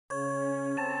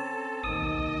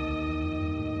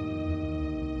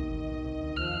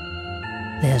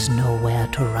There's nowhere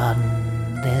to run,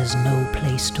 there's no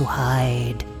place to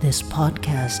hide. This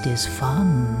podcast is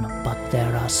fun, but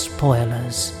there are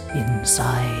spoilers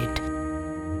inside.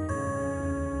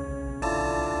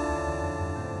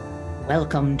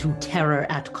 Welcome to Terror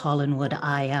at Collinwood.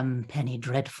 I am Penny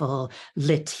Dreadful,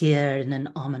 lit here in an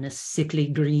ominous sickly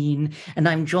green, and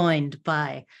I'm joined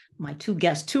by my two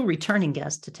returning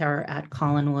guests to Terror at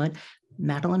Collinwood.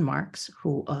 Madeline Marks,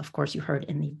 who, of course, you heard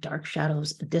in the Dark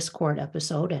Shadows Discord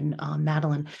episode, and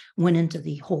Madeline went into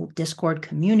the whole Discord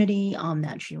community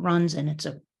that she runs, and it's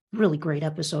a really great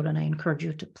episode, and I encourage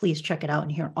you to please check it out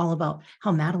and hear all about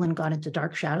how Madeline got into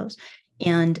Dark Shadows.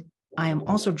 And I am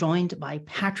also joined by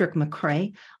Patrick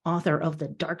McCrae, author of the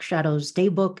Dark Shadows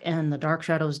Daybook and the Dark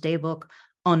Shadows Daybook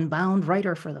Unbound,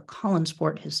 writer for the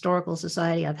Collinsport Historical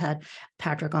Society. I've had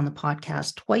Patrick on the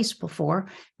podcast twice before.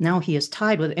 Now he is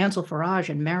tied with Ansel Farage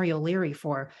and Mary O'Leary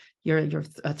for your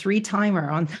three-timer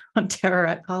on Terror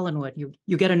at Collinwood.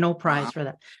 You get a no prize for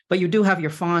that, but you do have your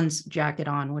Fawns jacket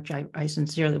on, which I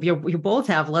sincerely. You both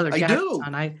have leather jackets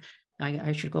on.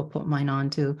 I should go put mine on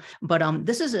too. But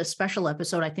this is a special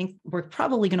episode. I think we're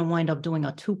probably going to wind up doing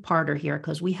a two-parter here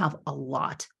because we have a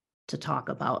lot to talk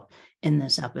about in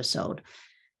this episode.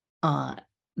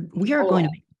 We are going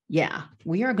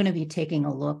to be taking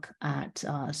a look at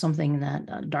something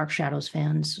that Dark Shadows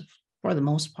fans, for the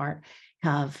most part,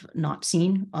 have not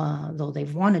seen, though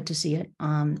they've wanted to see it.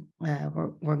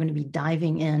 We're going to be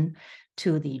diving in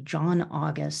to the John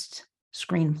August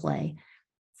screenplay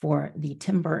for the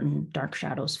Tim Burton Dark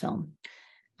Shadows film.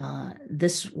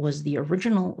 This was the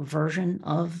original version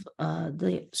of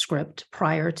the script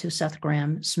prior to Seth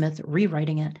Grahame-Smith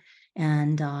rewriting it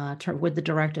and with the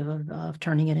directive of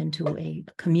turning it into a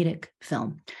comedic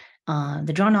film.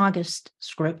 The John August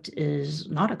script is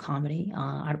not a comedy.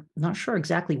 I'm not sure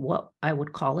exactly what I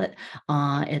would call it.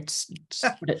 It's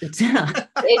not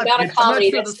a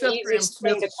comedy. That's the easiest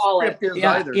thing to call it.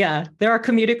 Yeah. There are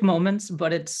comedic moments,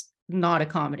 but it's not a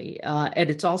comedy, and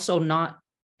it's also not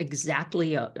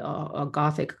exactly a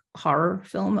gothic horror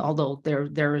film, although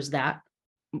there is that.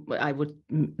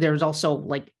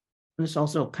 There's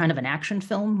also kind of an action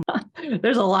film.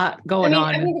 There's a lot going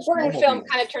on. I mean, the Burton film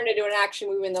kind of turned into an action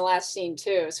movie in the last scene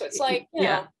too. So it's like,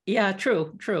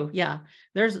 true. Yeah,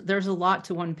 there's a lot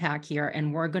to unpack here,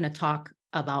 and we're going to talk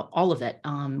about all of it.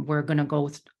 We're going to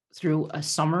go through a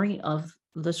summary of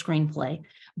the screenplay,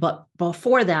 but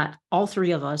before that, all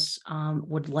three of us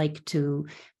would like to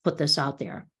put this out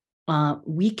there.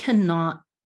 We cannot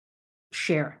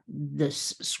share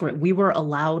this script. We were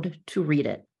allowed to read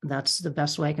it. That's the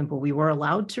best way I can put it. We were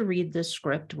allowed to read this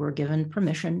script. We're given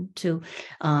permission to,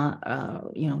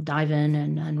 dive in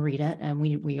and read it. And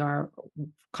we are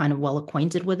kind of well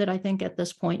acquainted with it, I think, at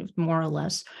this point, more or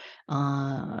less.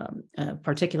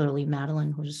 Particularly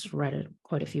Madeline, who's read it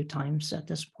quite a few times at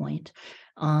this point.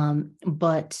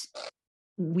 But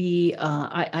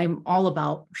I'm all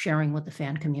about sharing with the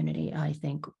fan community. I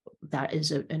think that is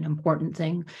an important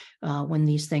thing. When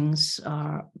these things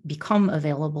become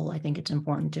available, I think it's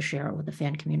important to share it with the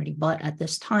fan community. But at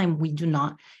this time, we do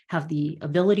not have the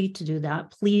ability to do that.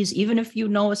 Please, even if you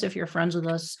know us, if you're friends with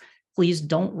us, please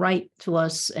don't write to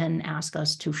us and ask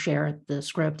us to share the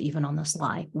script, even on the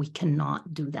sly. We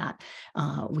cannot do that.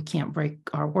 We can't break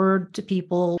our word to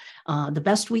people. The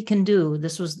best we can do,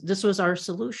 this was our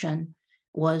solution,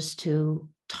 was to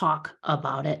talk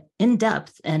about it in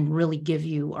depth and really give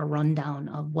you a rundown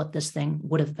of what this thing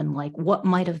would have been like, what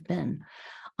might have been.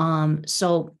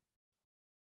 So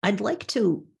I'd like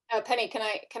to Penny,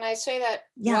 can I say that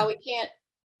while we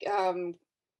can't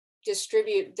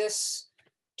distribute this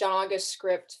John August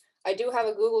script, I do have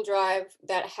a Google Drive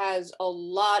that has a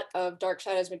lot of Dark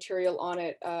Shadows material on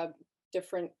it, a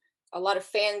lot of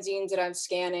fanzines that I'm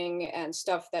scanning and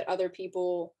stuff that other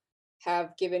people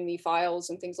have given me, files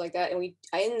and things like that. And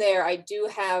in there, I do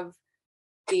have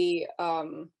the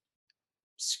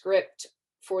script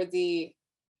for the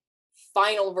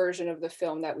final version of the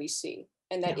film that we see.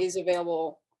 And that is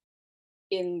available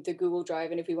in the Google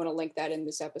Drive. And if you want to link that in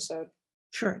this episode.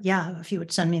 Sure. Yeah. If you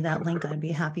would send me that link, I'd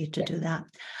be happy to do that.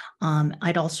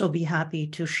 I'd also be happy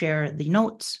to share the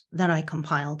notes that I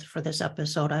compiled for this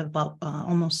episode. I have about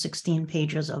almost 16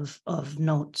 pages of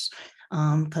notes.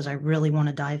 Because I really want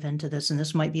to dive into this. And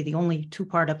this might be the only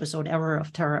two-part episode ever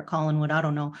of Terror at Collinwood. I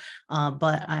don't know,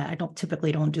 but I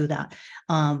typically don't do that.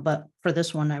 But for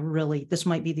this one, this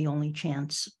might be the only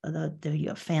chance the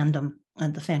fandom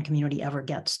and the fan community ever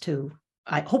gets to.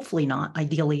 Hopefully not.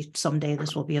 Ideally, someday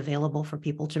this will be available for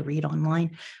people to read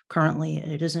online. Currently,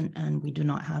 it isn't, and we do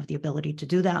not have the ability to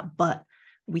do that. But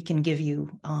we can give you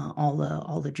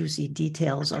all the juicy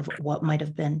details of what might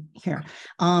have been here.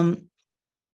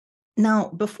 Now,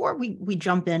 before we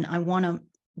jump in, I want to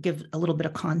give a little bit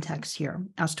of context here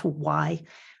as to why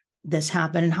this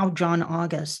happened and how John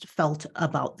August felt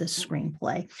about this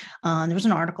screenplay. There was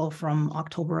an article from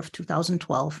October of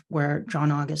 2012 where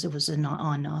John August, it was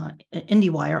on an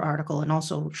IndieWire article, and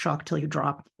also Shock Till You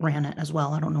Drop ran it as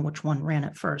well. I don't know which one ran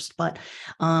it first, but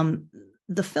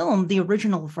the film, the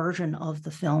original version of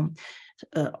the film,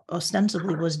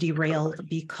 ostensibly was derailed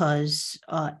because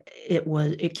it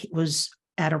was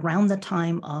at around the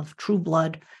time of True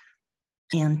Blood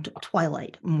and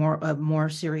Twilight, more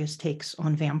serious takes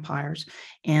on vampires.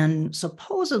 And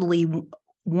supposedly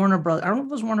Warner Brothers, I don't know if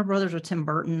it was Warner Brothers or Tim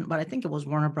Burton, but I think it was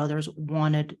Warner Brothers,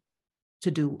 wanted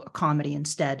to do a comedy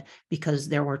instead because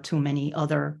there were too many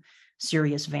other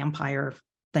serious vampire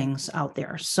things out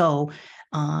there. So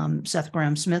Seth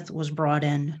Grahame-Smith was brought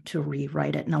in to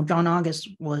rewrite it. Now, John August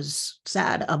was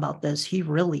sad about this. He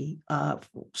really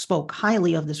spoke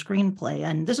highly of the screenplay.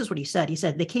 And this is what he said. He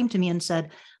said, they came to me and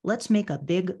said, let's make a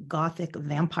big Gothic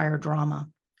vampire drama.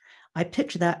 I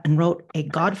pitched that and wrote a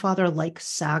Godfather-like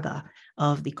saga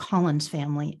of the Collins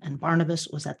family, and Barnabas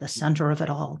was at the center of it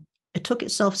all. It took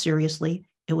itself seriously.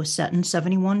 It was set in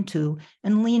 71 too,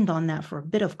 and leaned on that for a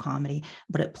bit of comedy,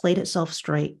 but it played itself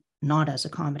straight, not as a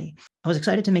comedy. I was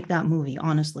excited to make that movie,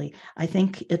 honestly. I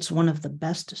think it's one of the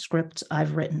best scripts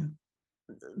I've written.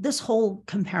 This whole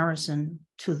comparison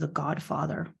to The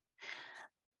Godfather,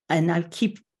 and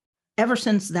ever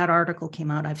since that article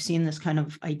came out, I've seen this kind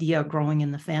of idea growing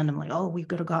in the fandom, like, oh, we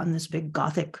could have gotten this big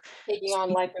Gothic. Taking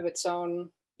on life of its own.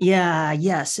 Yeah,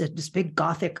 yes, this big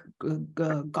Gothic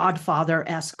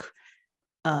Godfather-esque,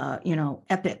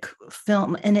 epic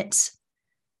film. And it's,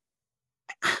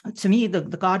 to me, the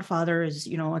Godfather is,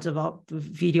 it's about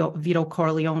Vito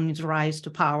Corleone's rise to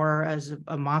power as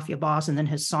a mafia boss, and then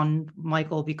his son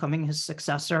Michael becoming his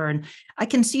successor. And I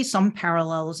can see some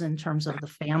parallels in terms of the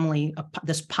family,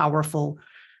 this powerful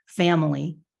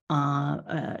family, in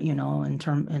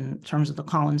terms of the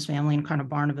Collins family, and kind of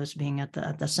Barnabas being at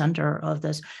the center of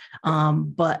this.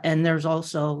 And there's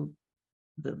also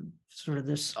the sort of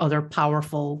this other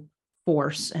powerful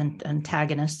force and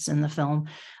antagonists in the film.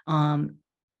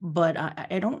 But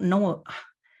I don't know.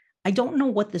 I don't know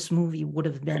what this movie would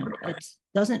have been. It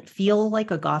doesn't feel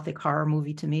like a Gothic horror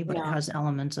movie to me, but it has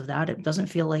elements of that. It doesn't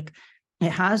feel like,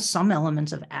 it has some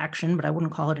elements of action, but I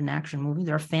wouldn't call it an action movie.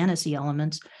 There are fantasy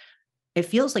elements. It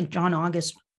feels like John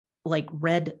August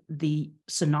read the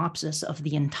synopsis of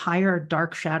the entire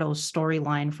Dark Shadows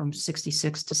storyline from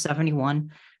 66 to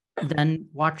 71, then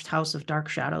watched House of Dark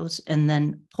Shadows, and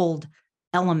then pulled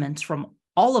elements from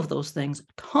all of those things.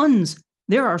 Tons.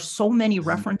 There are so many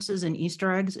references and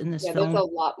Easter eggs in this film. There's a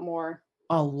lot more.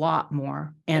 A lot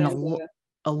more. And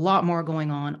a lot more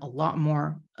going on, a lot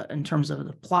more in terms of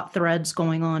the plot threads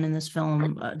going on in this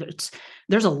film.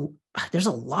 There's a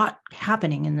lot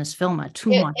happening in this film.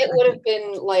 Too much. It would have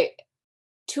been like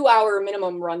 2-hour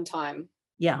minimum runtime.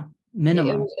 Yeah,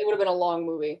 minimum. It would have been a long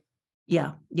movie.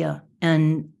 Yeah.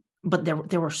 But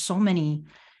there were so many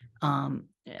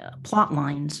plot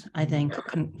lines, I think,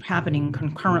 happening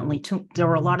concurrently too. There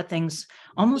were a lot of things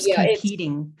almost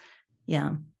competing.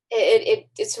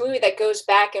 It's a movie that goes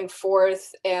back and forth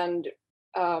and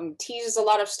teases a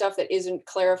lot of stuff that isn't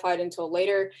clarified until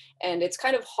later, and it's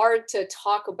kind of hard to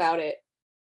talk about it,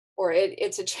 or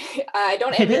I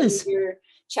don't envy your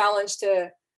challenge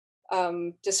to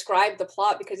describe the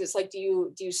plot, because it's like, do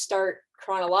you start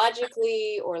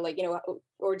chronologically, or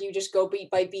or do you just go beat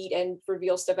by beat and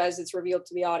reveal stuff as it's revealed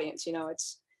to the audience?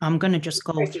 I'm going to just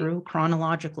go through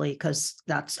chronologically, because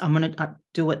I'm going to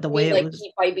do it the way it was,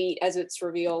 beat by beat as it's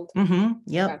revealed.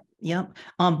 Yep.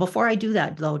 Before I do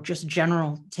that, though, just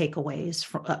general takeaways,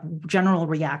 general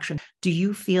reaction. Do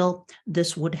you feel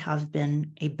this would have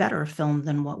been a better film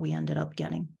than what we ended up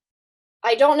getting?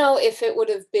 I don't know if it would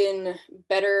have been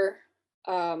better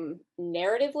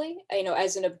narratively,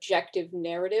 as an objective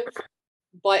narrative,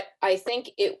 but I think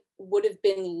it would have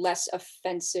been less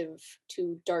offensive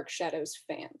to Dark Shadows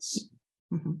fans.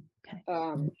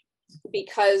 Okay.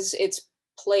 Because it's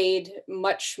played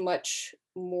much, much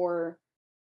more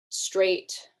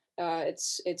straight.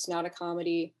 It's not a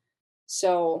comedy,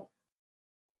 so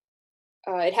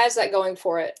it has that going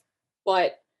for it,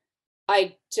 but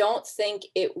I don't think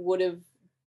it would have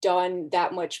done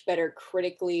that much better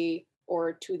critically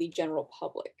or to the general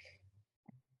public.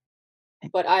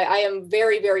 But I am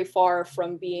very, very far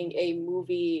from being a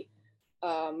movie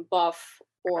buff,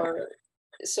 or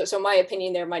so my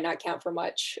opinion there might not count for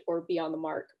much or be on the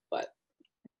mark. But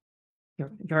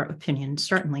your opinion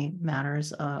certainly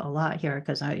matters a lot here,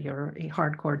 because you're a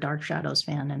hardcore Dark Shadows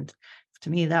fan, and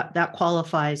to me that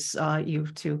qualifies you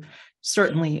to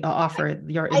certainly offer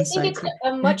your I think insights. it's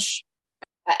a much,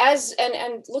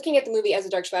 and looking at the movie as a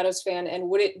Dark Shadows fan, and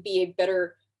would it be a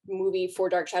better movie for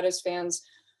Dark Shadows fans?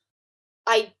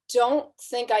 I don't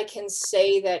think I can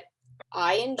say that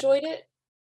I enjoyed it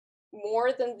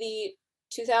more than the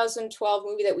 2012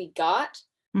 movie that we got,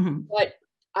 but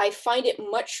I find it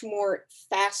much more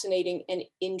fascinating and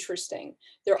interesting.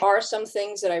 There are some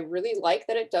things that I really like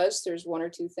that it does. There's one or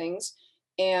two things,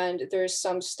 and there's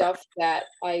some stuff that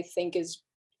I think is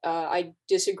I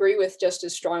disagree with just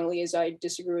as strongly as I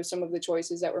disagree with some of the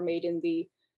choices that were made in the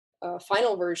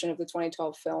final version of the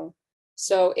 2012 film.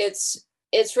 So it's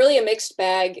really a mixed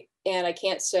bag, and I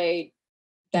can't say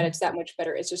that it's that much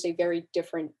better. It's just a very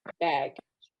different bag.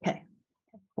 Okay,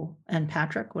 cool. And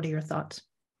Patrick, what are your thoughts?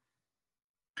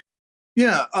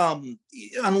 Yeah,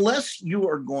 unless you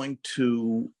are going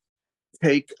to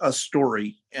take a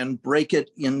story and break it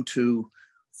into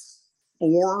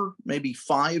 4, maybe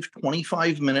 5,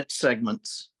 25-minute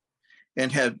segments and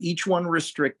have each one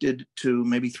restricted to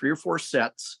maybe 3 or 4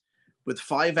 sets with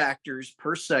 5 actors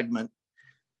per segment,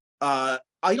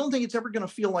 I don't think it's ever going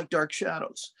to feel like Dark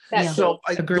Shadows. So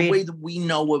the way that we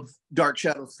know of Dark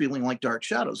Shadows feeling like Dark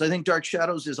Shadows, I think Dark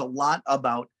Shadows is a lot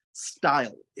about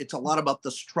style. It's a lot about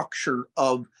the structure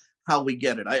of how we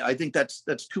get it. I think that's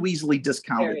too easily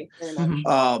discounted. Very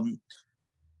much.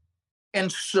 And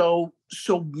so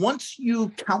once you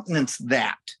countenance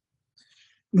that,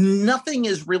 nothing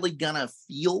is really gonna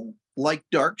feel like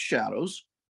Dark Shadows.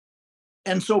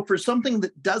 And so for something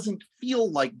that doesn't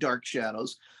feel like Dark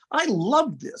Shadows, I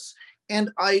love this.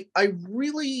 And I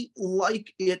really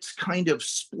like its kind of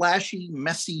splashy,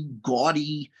 messy,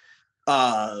 gaudy,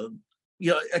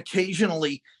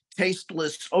 occasionally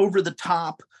tasteless, over the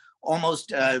top,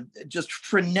 almost just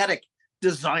frenetic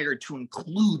desire to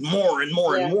include more and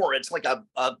more and more. It's like a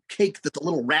cake that the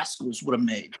Little Rascals would have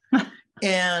made.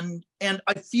 and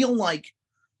I feel like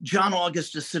John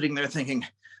August is sitting there thinking,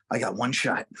 I got one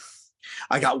shot.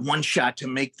 I got one shot to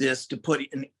make this, to put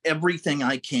in everything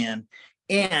I can.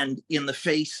 And in the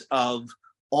face of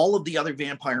all of the other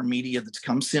vampire media that's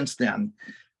come since then,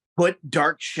 put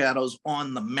Dark Shadows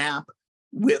on the map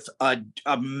with a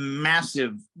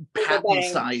massive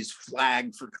patent-sized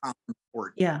flag for common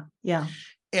sport. Yeah.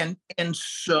 And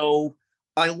so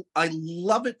I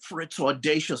love it for its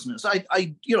audaciousness.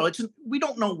 We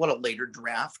don't know what a later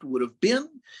draft would have been.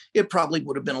 It probably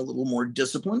would have been a little more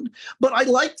disciplined, but I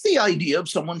like the idea of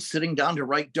someone sitting down to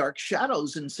write Dark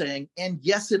Shadows and saying, and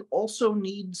yes, it also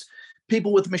needs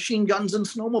people with machine guns and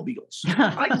snowmobiles.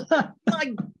 My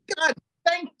God,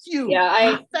 thank you.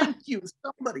 Yeah, thank you,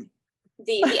 somebody.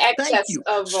 The excess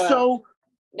of so.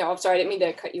 No, I'm sorry, I didn't mean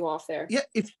to cut you off there. Yeah,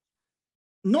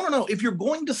 No. If you're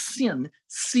going to sin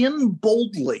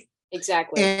boldly.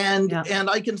 Exactly. And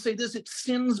I can say this: it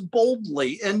sins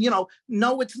boldly. And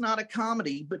no, it's not a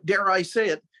comedy, but dare I say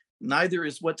it, neither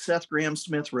is what Seth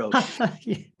Grahame-Smith wrote.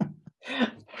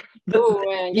 Oh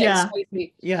man,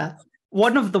 yeah.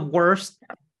 One of the worst,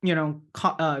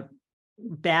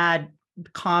 bad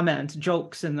comments,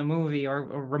 jokes in the movie or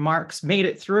remarks made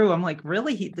it through. I'm like,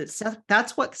 really?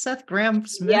 That's what Seth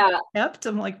Grahame-Smith kept?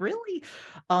 I'm like, really?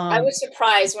 I was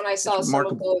surprised when I saw some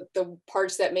of the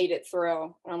parts that made it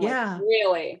through. I'm like,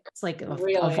 really? It's like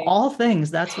of all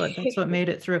things, that's what made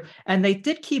it through. And they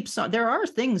did keep there are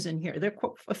things in here. There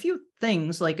are a few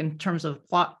things, like in terms of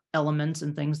plot elements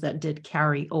and things, that did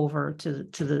carry over to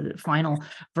the final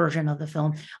version of the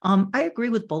film. I agree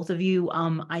with both of you.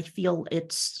 I feel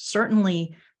it's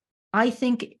certainly, I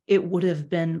think it would have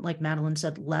been, like Madeline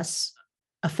said, less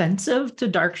offensive to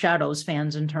Dark Shadows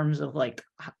fans in terms of like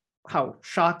how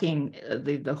shocking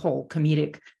the whole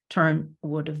comedic turn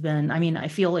would have been. I mean, I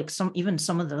feel like some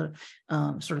of the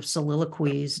sort of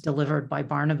soliloquies delivered by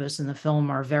Barnabas in the film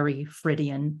are very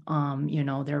Freudian.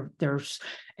 There's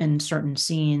in certain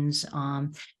scenes,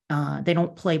 they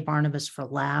don't play Barnabas for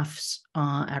laughs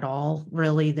at all,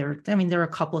 really. There are a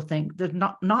couple of things. There's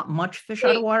not much fish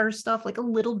out of water stuff, like a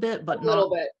little bit, but a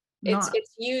little bit.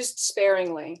 It's used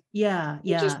sparingly. Yeah.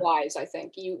 Which is wise, I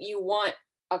think. You want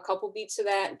a couple beats of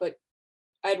that, but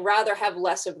I'd rather have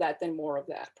less of that than more of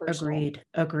that, personally.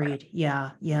 Agreed.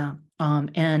 Yeah.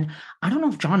 And I don't know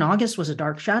if John August was a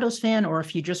Dark Shadows fan or if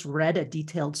he just read a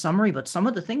detailed summary, but some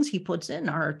of the things he puts in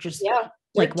are just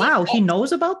like, wow, he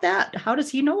knows about that. How does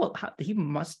he know? He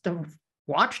must have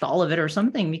watched all of it or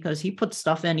something, because he puts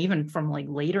stuff in even from like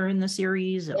later in the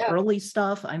series, early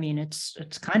stuff. I mean, it's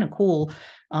kind of cool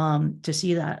to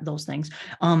see those things.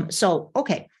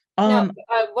 Okay. Now,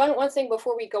 one thing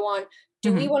before we go on,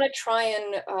 do we want to try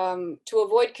and to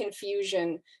avoid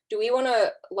confusion, do we want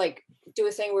to like do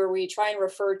a thing where we try and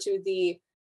refer to the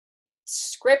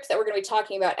script that we're going to be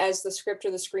talking about as the script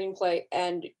or the screenplay,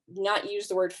 and not use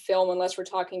the word film unless we're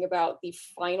talking about the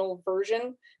final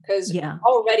version. Because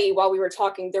already while we were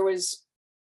talking, there was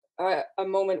a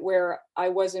moment where I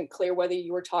wasn't clear whether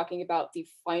you were talking about the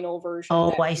final version.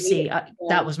 Oh, I see.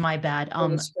 That was my bad. The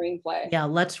screenplay. Yeah,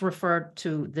 let's refer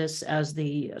to this as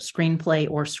the screenplay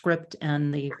or script,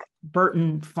 and the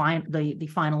Burton the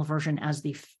final version as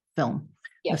the film,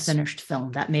 the finished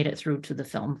film that made it through to the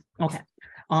film. Okay.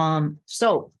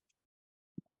 So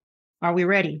are we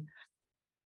ready?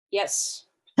 Yes.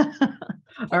 All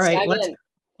right, let's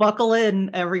buckle in,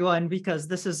 everyone, because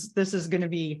this is going to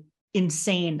be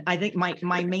insane. I think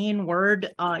my main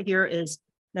word here is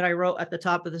that I wrote at the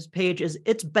top of this page is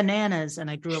it's bananas,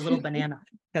 and I drew a little banana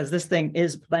because this thing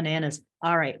is bananas.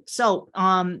 All right, so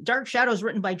Dark Shadows,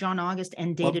 written by John August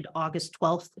and dated August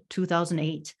 12th,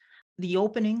 2008. The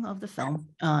opening of the film,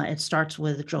 it starts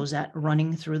with Josette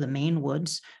running through the Maine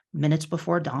woods minutes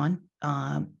before dawn.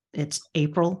 It's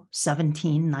April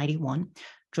 1791.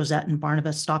 Josette and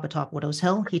Barnabas stop atop Widow's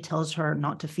Hill. He tells her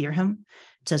not to fear him.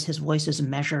 It says his voice is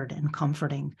measured and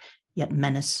comforting, yet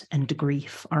menace and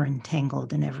grief are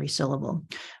entangled in every syllable.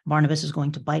 Barnabas is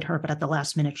going to bite her, but at the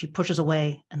last minute, she pushes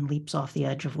away and leaps off the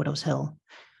edge of Widow's Hill.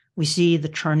 We see the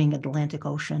churning Atlantic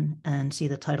Ocean and see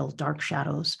the title Dark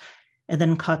Shadows. It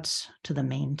then cuts to the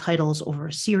main titles over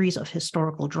a series of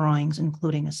historical drawings,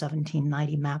 including a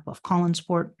 1790 map of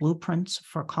Collinsport, blueprints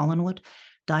for Collinwood,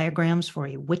 diagrams for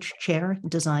a witch chair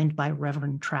designed by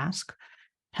Reverend Trask,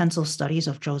 pencil studies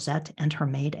of Josette and her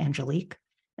maid Angelique,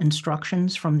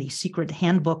 instructions from the secret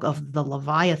handbook of the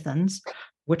Leviathans,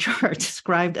 which are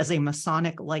described as a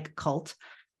Masonic-like cult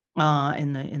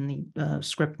in the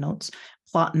script notes,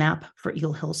 plot map for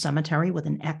Eel Hill Cemetery with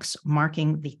an X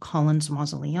marking the Collins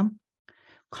Mausoleum,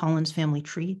 Collins family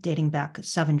tree dating back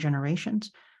 7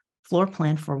 generations, floor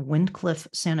plan for Windcliffe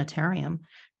Sanitarium,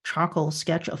 charcoal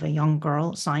sketch of a young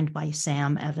girl signed by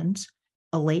Sam Evans,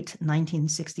 a late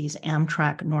 1960s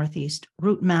Amtrak Northeast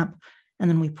route map, and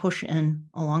then we push in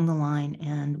along the line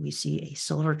and we see a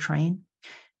silver train,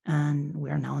 and we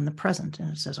are now in the present.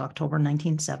 And it says October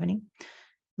 1970.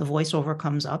 The voiceover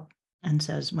comes up and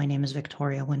says, "My name is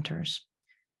Victoria Winters."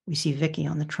 We see Vicky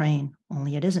on the train,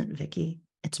 only it isn't Vicky,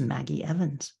 it's Maggie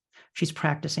Evans. She's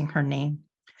practicing her name.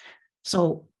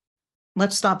 So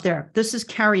let's stop there. This is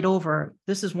carried over.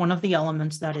 This is one of the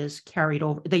elements that is carried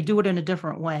over. They do it in a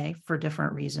different way for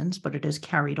different reasons, but it is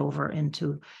carried over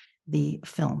into the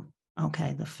film.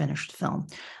 Okay, the finished film.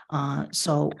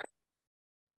 So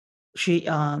she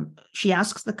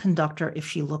asks the conductor if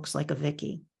she looks like a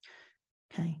Vicky.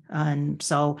 Okay, and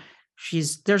so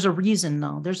there's a reason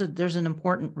though. There's an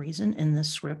important reason in this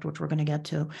script, which we're going to get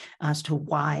to, as to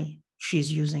why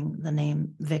she's using the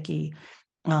name Vicky.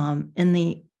 In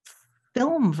the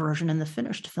film version, in the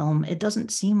finished film, it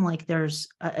doesn't seem like there's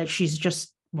she's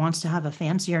just wants to have a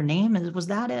fancier name. Was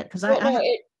that it? Because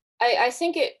I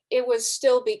think it was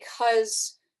still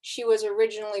because she was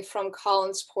originally from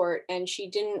Collinsport and she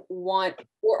didn't want,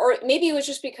 or maybe it was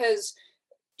just because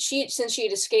since she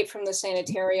had escaped from the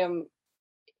sanitarium,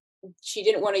 she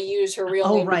didn't want to use her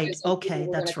real name. Oh, right. Okay,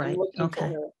 that's right.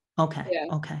 Okay. Okay. Yeah.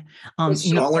 Okay.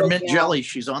 Call her Mint Jelly.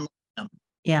 She's on.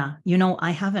 Yeah. I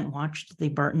haven't watched the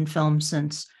Burton film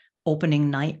since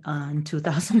opening night in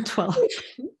 2012.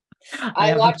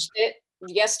 I watched it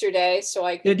yesterday, so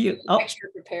I could be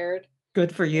extra prepared.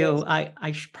 Good for you. Yes.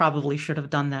 I probably should have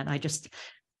done that.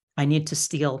 I need to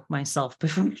steel myself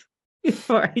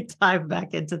before I dive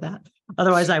back into that.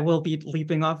 Otherwise, I will be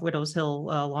leaping off Widow's Hill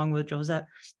along with Josette.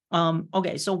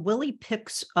 Okay, so Willie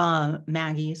picks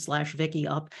Maggie / Vicky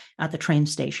up at the train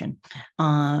station.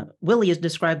 Willie is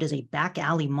described as a back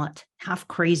alley mutt, half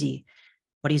crazy,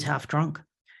 but he's half drunk.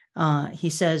 He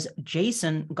says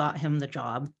Jason got him the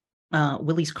job.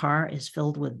 Willie's car is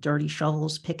filled with dirty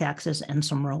shovels, pickaxes, and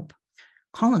some rope.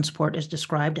 Collinsport is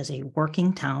described as a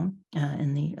working town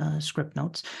in the script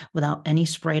notes, without any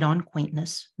sprayed-on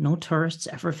quaintness. No tourists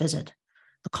ever visit.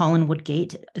 The Collinwood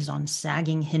Gate is on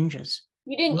sagging hinges.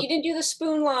 You didn't do the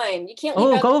spoon line. You can't.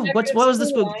 Oh, go. What was the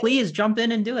spoon? Please jump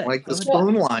in and do it. Like the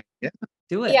spoon line. Yeah.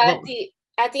 Do it. Yeah.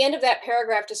 At the end of that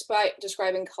paragraph,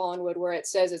 describing Collinwood, where it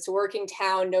says it's a working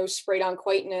town, no sprayed-on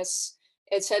quaintness.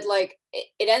 It said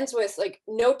it ends with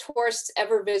no tourists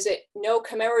ever visit, no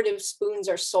commemorative spoons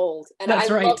are sold. And I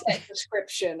love that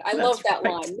description. I love that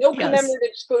line. No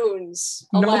commemorative spoons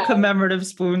allowed. No commemorative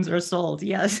spoons are sold.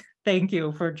 Yes. Thank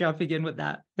you for jumping in with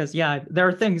that. Because there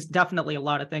are definitely a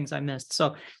lot of things I missed.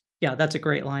 So yeah, that's a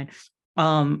great line.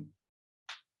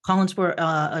 Collinsworth,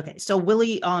 okay. So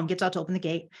Willie gets out to open the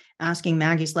gate, asking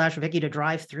Maggie / Vicky to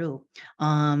drive through.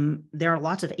 There are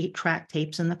lots of 8-track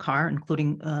tapes in the car,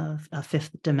 including a Fifth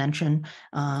Dimension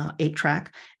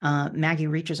 8-track. Maggie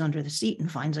reaches under the seat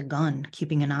and finds a gun,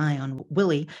 keeping an eye on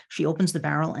Willie. She opens the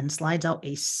barrel and slides out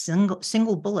a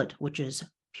single bullet, which is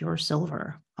pure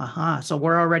silver. Aha. So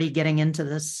we're already getting into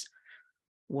this.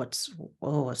 A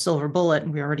silver bullet,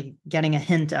 and we're already getting a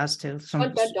hint as to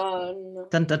some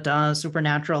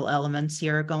supernatural elements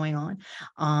here going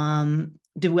on.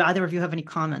 Do either of you have any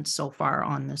comments so far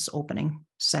on this opening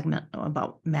segment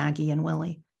about Maggie and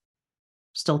Willie?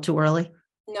 Still too early?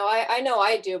 No, I know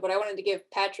I do, but I wanted to give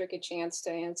Patrick a chance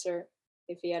to answer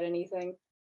if he had anything.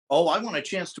 Oh, I want a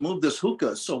chance to move this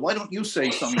hookah, so why don't you say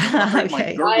something?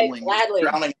 Okay. Gladly.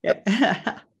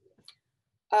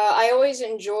 I always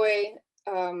enjoy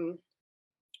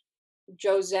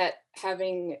Josette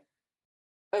having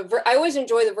I always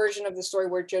enjoy the version of the story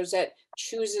where Josette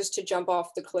chooses to jump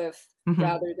off the cliff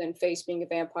rather than face being a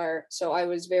vampire. So I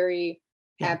was very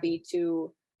happy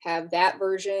to have that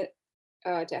version,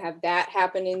 to have that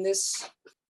happen in this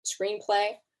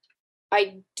screenplay.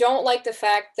 I don't like the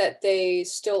fact that they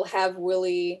still have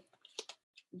Willie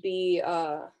be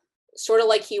sort of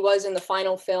like he was in the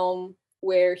final film,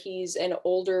 where he's an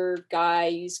older guy.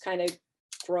 He's kind of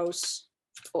gross.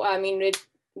 I mean,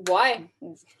 why?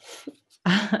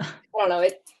 I don't know.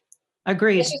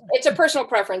 Agreed. It's a personal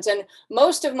preference, and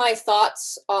most of my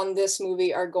thoughts on this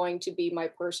movie are going to be my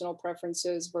personal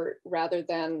preferences, rather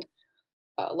than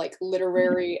like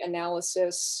literary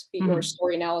analysis or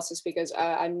story analysis, because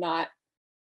I'm not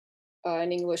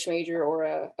an English major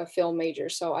or a film major,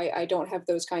 so I don't have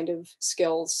those kind of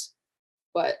skills.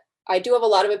 But I do have a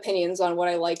lot of opinions on what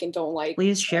I like and don't like.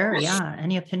 Please share. Yeah.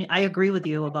 Any opinion? I agree with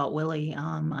you about Willie.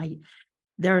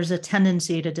 There's a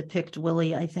tendency to depict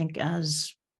Willie, I think,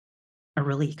 as a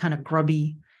really kind of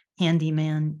grubby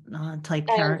handyman type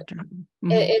character.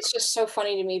 It's just so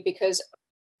funny to me, because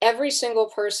every single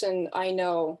person I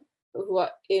know who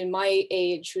in my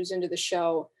age who's into the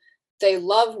show, they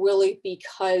love Willie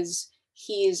because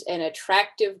he's an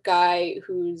attractive guy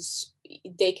who's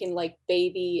they can like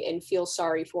baby and feel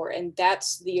sorry for, and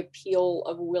that's the appeal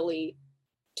of Willie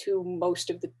to most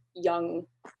of the young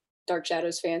Dark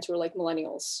Shadows fans who are like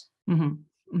millennials.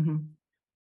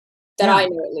 That I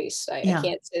know, at least. I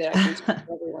can't say that I can speak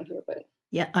for everyone here, but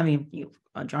yeah, I mean,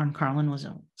 John Carlin was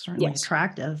certainly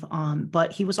attractive,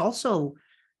 but he was also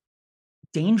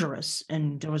dangerous,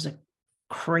 and there was a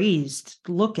crazed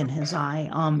look in his eye.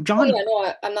 John.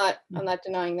 No, I'm not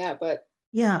denying that, but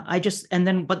yeah,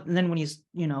 but then when he's,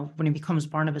 when he becomes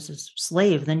Barnabas's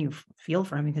slave, then you feel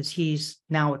for him, because he's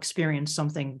now experienced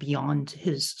something beyond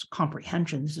his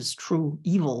comprehension. This is true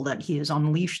evil that he has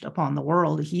unleashed upon the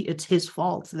world. It's his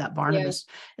fault that Barnabas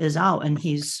is out, and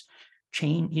he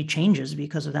changes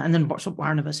because of that. And then so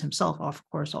Barnabas himself, of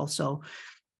course, also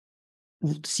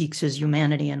seeks his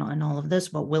humanity and all of this,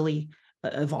 but Willie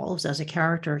evolves as a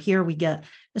character. Here we get,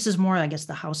 this is more, I guess,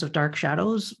 the House of Dark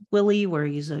Shadows Willie, where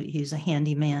he's a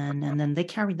handyman, and then they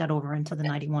carried that over into the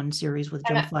 91 series with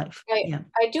Jim Fife. I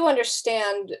do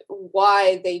understand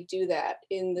why they do that,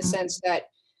 in the sense that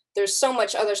there's so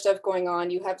much other stuff going on.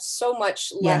 You have so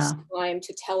much less time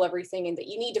to tell everything, and that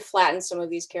you need to flatten some of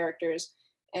these characters.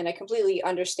 And I completely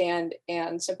understand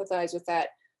and sympathize with that.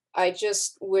 I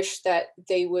just wish that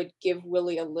they would give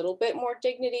Willie a little bit more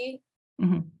dignity.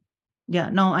 Yeah,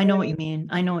 no, I know what you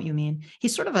mean.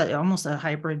 He's sort of almost a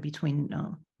hybrid between,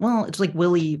 it's like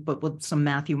Willie, but with some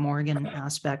Matthew Morgan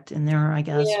aspect in there, I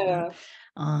guess. Yeah.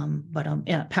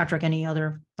 Patrick, any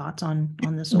other thoughts on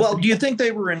this? Well, do you think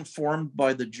they were informed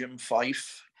by the Jim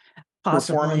Fife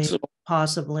performance?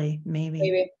 Possibly,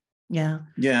 maybe. Yeah.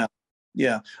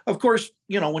 Of course,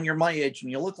 when you're my age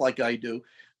and you look like I do,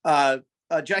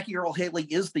 Jackie Earle Haley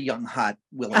is the young hot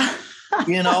Willie.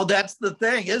 That's the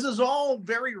thing. This is all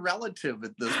very relative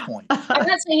at this point. I'm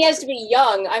not saying he has to be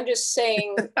young. I'm just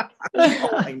saying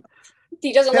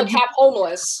he doesn't look half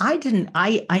homeless. I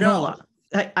know a lot.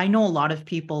 I know a lot of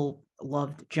people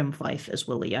loved Jim Fife as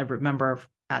Willie. I remember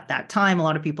at that time a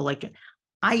lot of people liked it.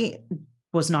 I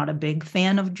was not a big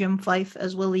fan of Jim Fife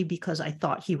as Willie, because I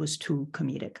thought he was too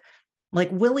comedic. Like,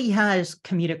 Willie has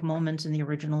comedic moments in the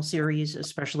original series,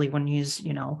 especially when he's,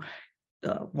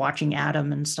 watching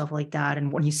Adam and stuff like that.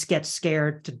 And when he gets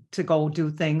scared to go do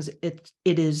things, it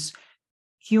is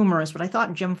humorous. But I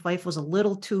thought Jim Fife was a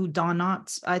little too Don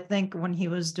Knotts, I think, when he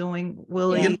was doing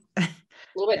Willie. A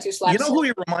little bit too slapstick. You know who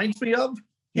he reminds me of?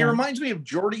 He reminds me of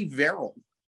Jordy Verrill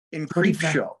in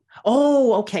Creepshow.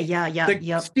 Oh, okay. Yeah.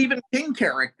 The Stephen King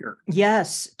character.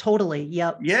 Yes, totally.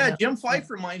 Yep. Yeah, Jim Fife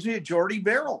reminds me of Jordy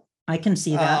Verrill. I can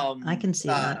see that. I can see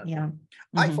that. Yeah.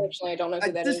 Unfortunately, I don't know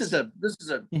who that is. This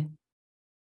is a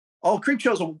Oh,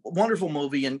 Creepshow is a wonderful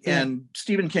movie, and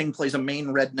Stephen King plays a Maine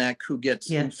redneck who gets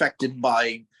infected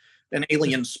by an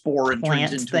alien spore and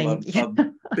turns into a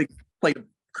big plate of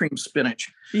cream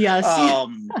spinach. Yes,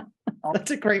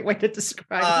 that's a great way to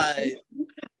describe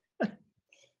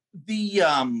it.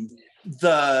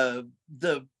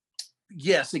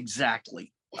 Yes,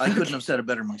 exactly. I couldn't have said it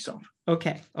better myself.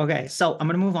 Okay. So I'm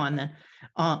going to move on then.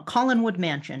 Collinwood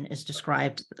Mansion is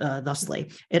described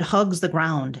thusly. It hugs the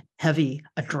ground, heavy,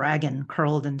 a dragon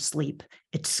curled in sleep.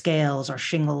 Its scales are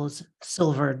shingles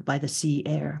silvered by the sea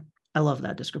air. I love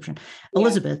that description. Yeah.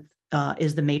 Elizabeth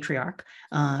is the matriarch.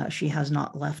 She has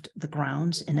not left the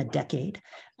grounds in a decade.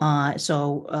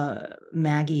 So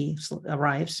Maggie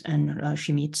arrives and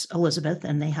she meets Elizabeth,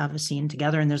 and they have a scene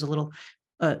together. And there's a little,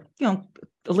 a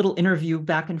little interview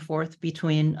back and forth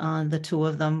between the two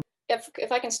of them.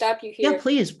 If I can stop you here. Yeah,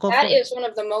 please. That is one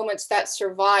of the moments that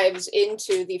survives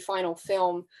into the final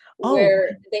film,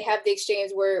 where they have the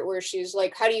exchange where she's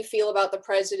like, how do you feel about the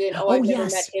president? Oh, I've never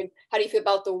met him. How do you feel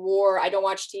about the war? I don't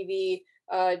watch TV.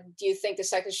 Do you think the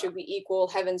sexes should be equal?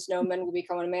 Heavens no, men will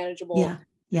become unmanageable.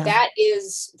 Yeah. That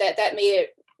made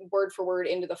it word for word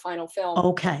into the final film.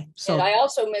 Okay. So and I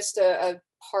also missed a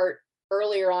part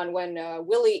earlier on when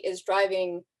Willie is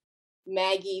driving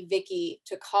Maggie, Vicky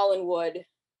to Collinwood.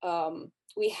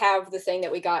 We have the thing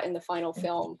that we got in the final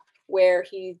film where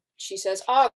she says,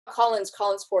 "Oh,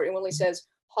 Collinsport," and Willie says,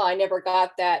 "Oh, I never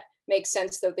got that. Makes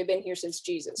sense though. They've been here since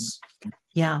Jesus."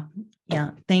 Yeah.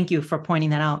 Thank you for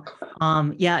pointing that out.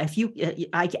 If you,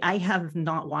 I have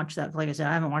not watched that. Like I said,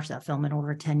 I haven't watched that film in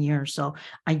over 10 years, so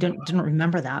I didn't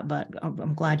remember that. But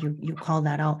I'm glad you called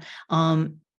that out.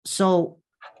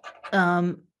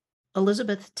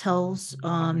 Elizabeth tells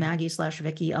Maggie /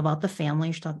 Vicky about the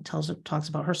family. She talks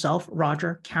about herself,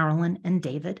 Roger, Carolyn, and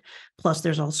David. Plus,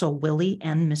 there's also Willie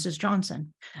and Mrs.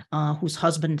 Johnson, whose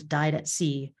husband died at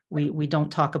sea. We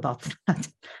don't talk about that.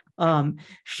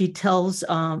 She tells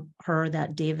her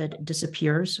that David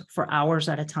disappears for hours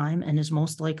at a time and is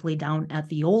most likely down at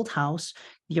the old house,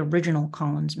 the original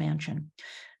Collins mansion.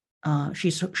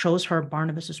 She shows her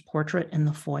Barnabas's portrait in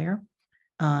the foyer.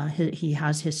 He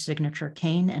has his signature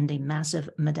cane and a massive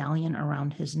medallion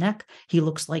around his neck. He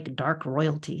looks like dark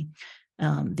royalty.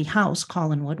 The house,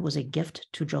 Collinwood, was a gift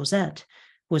to Josette,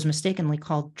 who was mistakenly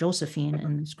called Josephine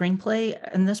in the screenplay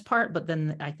in this part, but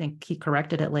then I think he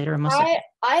corrected it later.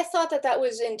 I thought that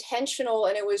was intentional,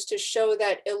 and it was to show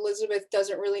that Elizabeth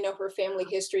doesn't really know her family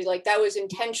history. Like that was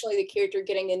intentionally the character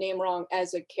getting the name wrong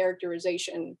as a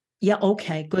characterization. Yeah,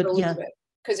 okay, good. Yeah.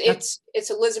 Because it's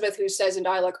Elizabeth who says in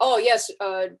dialogue, "Oh yes,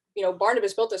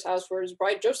 Barnabas built this house for his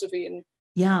bride Josephine."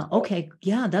 Yeah. Okay.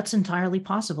 Yeah, that's entirely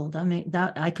possible.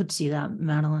 That I could see that,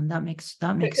 Madeline. That makes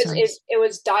sense. Because it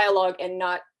was dialogue and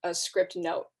not a script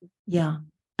note. Yeah,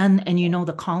 and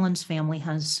the Collins family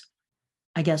has,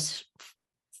 I guess,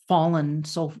 fallen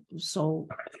so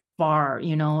far.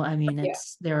 I mean,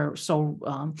 they're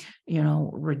so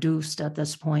reduced at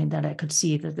this point that I could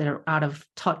see that they're out of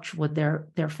touch with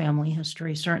their family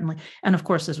history, certainly. And of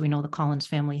course, as we know, the Collins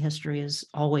family history has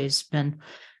always been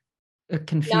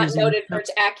confusing. Not noted for its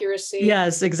accuracy.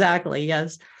 Yes, exactly.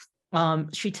 Yes.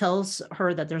 She tells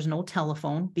her that there's no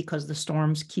telephone because the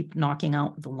storms keep knocking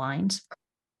out the lines.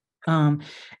 And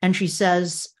she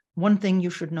says, one thing you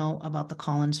should know about the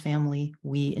Collins family,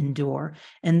 we endure.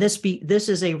 And this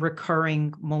is a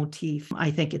recurring motif. I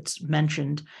think it's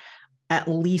mentioned at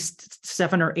least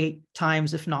 7 or 8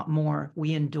 times, if not more.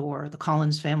 We endure. The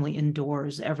Collins family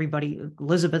endures. Everybody,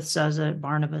 Elizabeth says it,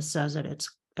 Barnabas says it. It's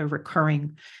a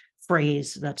recurring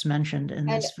phrase that's mentioned in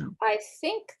this film. I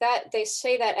think that they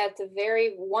say that at the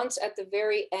very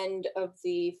end of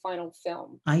the final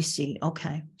film. I see.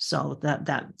 Okay. So that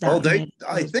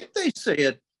I think they say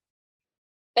it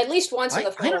at least once in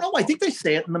the final. I don't know. I think they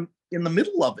say it in the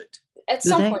middle of it. At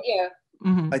some point, yeah.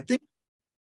 Mm-hmm. I think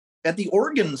at the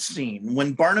organ scene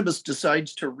when Barnabas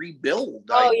decides to rebuild.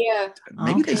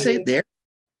 Maybe they say it there.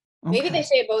 Maybe they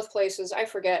say it both places. I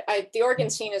forget. The organ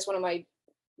scene is one of my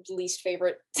least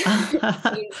favorite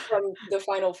scenes from the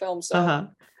final film. So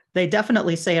they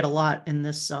definitely say it a lot in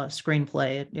this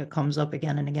screenplay. It comes up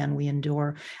again and again. We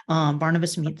endure. Maggie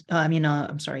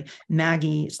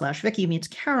 / Vicky meets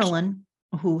Carolyn,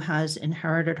 who has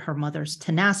inherited her mother's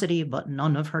tenacity, but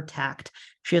none of her tact.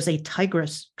 She is a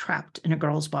tigress trapped in a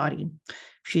girl's body.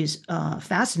 She's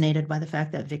fascinated by the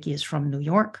fact that Vicky is from New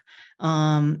York.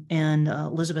 And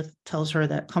Elizabeth tells her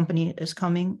that company is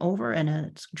coming over, and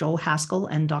it's Joe Haskell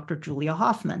and Dr. Julia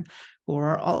Hoffman,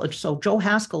 So Joe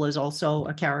Haskell is also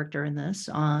a character in this.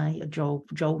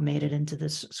 Joe made it into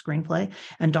this screenplay,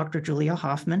 and Dr. Julia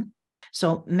Hoffman.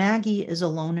 So Maggie is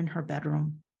alone in her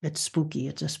bedroom. It's spooky.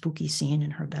 It's a spooky scene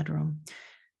in her bedroom.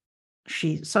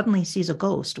 She suddenly sees a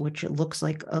ghost, which it looks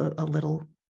like a little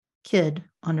kid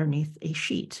underneath a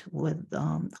sheet with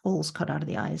holes cut out of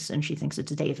the eyes, and she thinks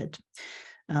it's David.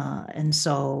 And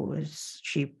so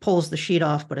she pulls the sheet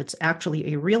off, but it's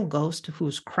actually a real ghost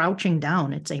who's crouching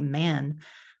down. It's a man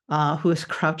who is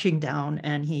crouching down,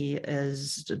 and he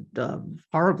is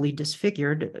horribly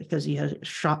disfigured because he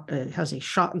has a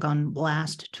shotgun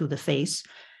blast to the face.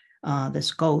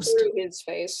 This ghost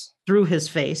through his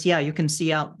face. Yeah, you can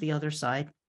see out the other side.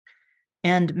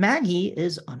 And Maggie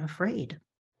is unafraid.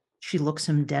 She looks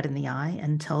him dead in the eye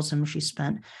and tells him she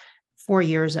spent 4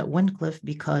 years at Wyncliffe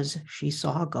because she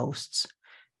saw ghosts.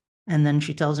 And then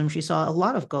she tells him she saw a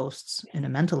lot of ghosts in a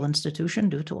mental institution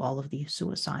due to all of the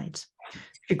suicides.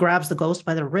 She grabs the ghost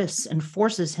by the wrists and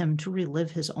forces him to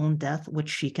relive his own death, which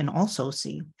she can also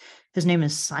see. His name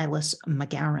is Silas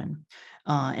McGarren.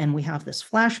 And we have this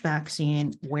flashback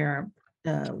scene where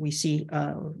we see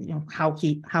how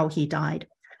he died.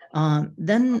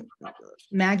 Then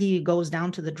Maggie goes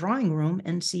down to the drawing room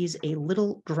and sees a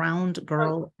little drowned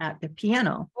girl at the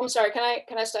piano. I'm sorry,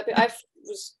 can I stop you? I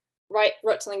was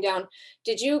wrote something down.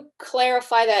 Did you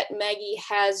clarify that Maggie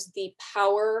has the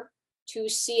power to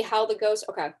see how the ghost?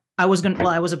 Okay. I was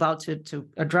about to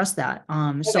address that.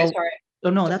 Okay, sorry. Oh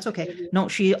no, that's okay. No,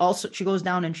 she goes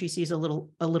down and she sees a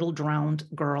little drowned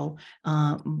girl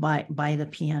by the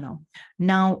piano.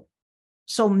 Now,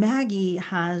 so Maggie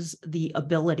has the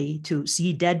ability to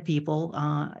see dead people.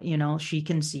 She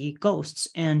can see ghosts,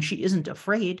 and she isn't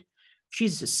afraid.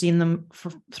 She's seen them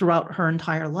throughout her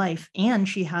entire life, and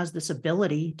she has this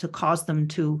ability to cause them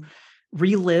to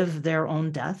relive their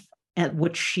own death, at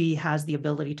which she has the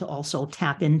ability to also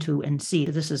tap into and see.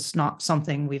 This is not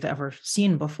something we've ever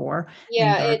seen before in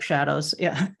Dark Shadows.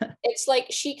 Yeah. It's like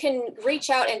she can reach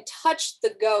out and touch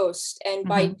the ghost, and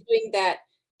by doing that,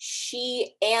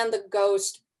 she and the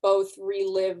ghost both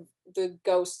relive the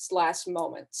ghost's last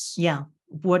moments. Yeah.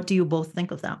 What do you both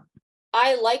think of that?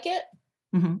 I like it.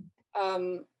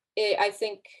 I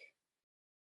think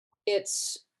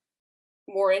it's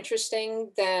more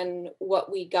interesting than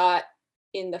what we got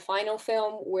in the final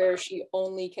film, where she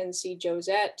only can see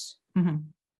Josette.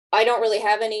 I don't really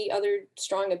have any other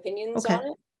strong opinions on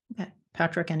it. Okay.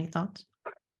 Patrick, any thoughts?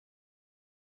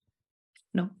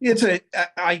 No.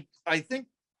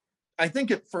 I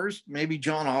think at first maybe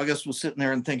John August was sitting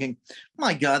there and thinking,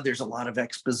 my God, there's a lot of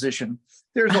exposition.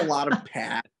 There's a lot of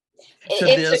path to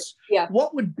this.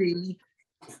 What would be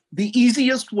the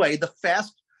easiest way,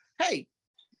 hey,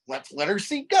 let's let her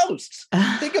see ghosts.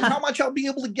 Think of how much I'll be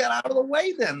able to get out of the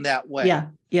way then that way.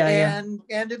 And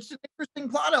it's an interesting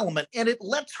plot element, and it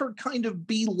lets her kind of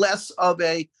be less of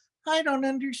a, I don't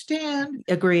understand.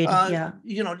 Agreed.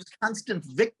 Just constant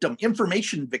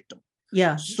information victim.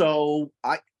 Yeah. So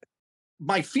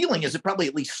my feeling is it probably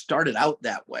at least started out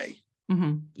that way.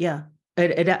 Yeah.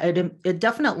 It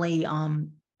definitely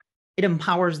it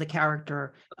empowers the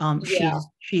character.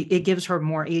 It gives her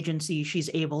more agency. She's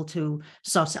able to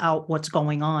suss out what's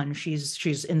going on.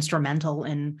 She's instrumental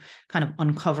in kind of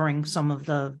uncovering some of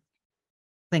the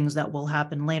things that will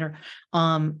happen later.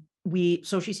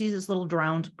 So she sees this little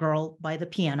drowned girl by the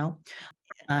piano,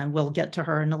 and we'll get to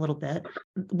her in a little bit.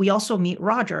 We also meet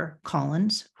Roger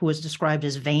Collins, who is described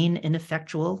as vain,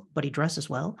 ineffectual, but he dresses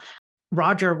well.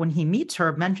 Roger, when he meets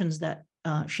her, mentions that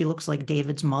she looks like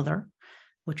David's mother,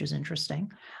 which is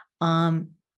interesting.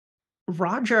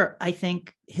 Roger, I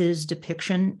think his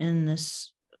depiction in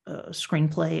this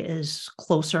screenplay is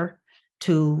closer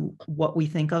to what we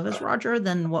think of as Roger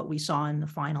than what we saw in the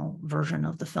final version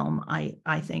of the film.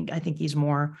 I think he's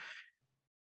more,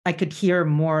 I could hear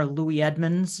more Louis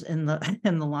Edmonds in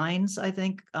the lines, I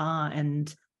think.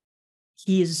 And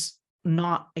he's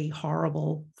not a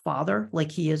horrible father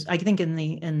like he is. I think in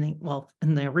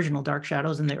the original Dark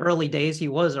Shadows, in the early days, he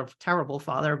was a terrible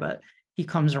father, but he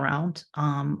comes around.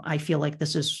 I feel like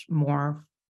this is more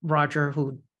Roger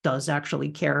who does actually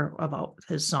care about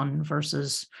his son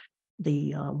versus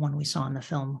the one we saw in the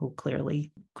film, who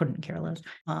clearly couldn't care less.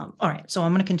 All right, so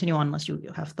I'm going to continue on unless you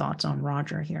have thoughts on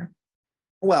Roger here.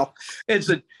 Well, is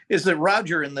that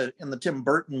Roger in the Tim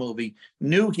Burton movie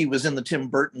knew he was in the Tim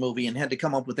Burton movie and had to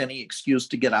come up with any excuse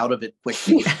to get out of it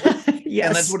quickly. Yes,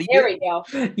 and that's what he there did. We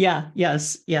go. Yeah.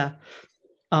 Yes. Yeah.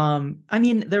 I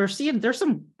mean, there's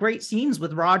some great scenes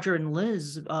with Roger and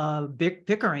Liz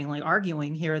bickering, like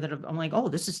arguing here, that I'm like, oh,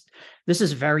 this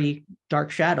is very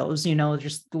Dark Shadows,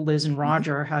 just Liz and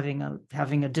Roger having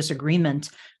a disagreement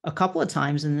a couple of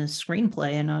times in this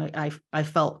screenplay, and I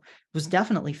was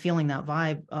definitely feeling that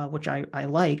vibe, which I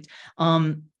liked.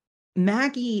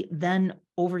 Maggie then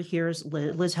overhears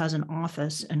Liz has an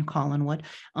office in Collinwood,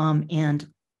 and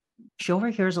she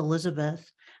overhears Elizabeth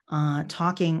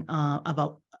talking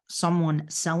about someone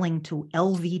selling to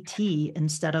LVT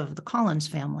instead of the Collins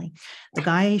family. The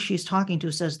guy she's talking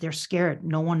to says they're scared.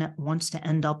 No one wants to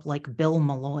end up like Bill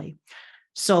Malloy.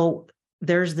 So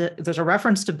there's a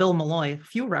reference to Bill Malloy, a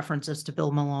few references to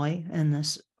Bill Malloy in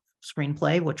this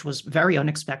screenplay, which was very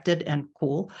unexpected and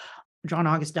cool. John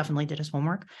August definitely did his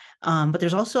homework. But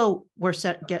there's also, we're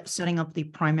setting up the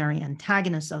primary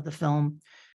antagonist of the film.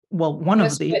 Well,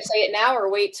 say it now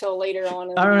or wait till later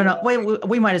on? No. Wait,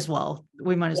 we might as well.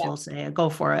 Well say it. Go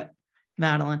for it,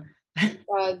 Madeline.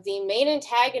 The main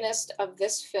antagonist of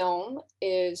this film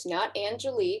is not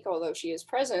Angelique, although she is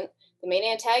present. The main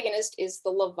antagonist is the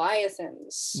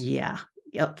Leviathans. Yeah.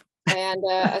 Yep. And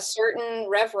a certain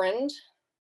reverend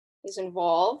is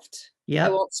involved. Yeah. I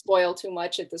won't spoil too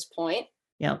much at this point.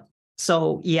 Yep.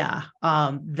 So yeah,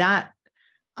 that,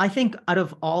 I think out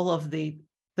of all of the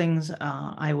things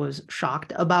I was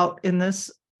shocked about in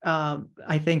this,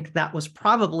 I think that was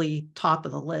probably top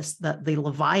of the list, that the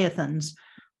Leviathans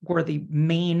were the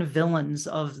main villains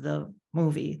of the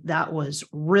movie. That was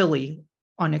really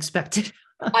unexpected.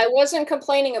 I wasn't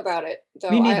complaining about it,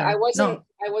 though. Me neither. I was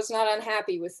not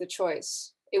unhappy with the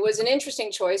choice. It was an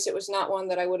interesting choice. It was not one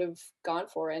that I would have gone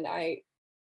for, and I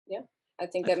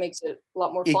think that makes it a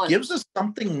lot more fun. It gives us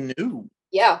something new.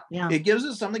 Yeah. It gives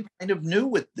us something kind of new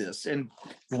with this, and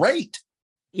great.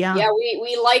 Yeah,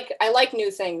 I like new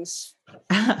things.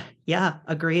 Yeah,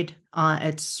 agreed.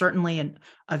 It's certainly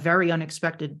a very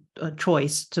unexpected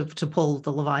choice to pull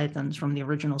the Leviathans from the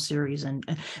original series, and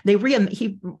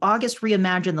August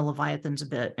reimagined the Leviathans a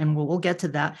bit, and we'll get to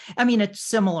that. I mean, it's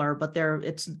similar, but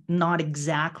it's not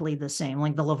exactly the same.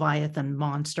 Like the Leviathan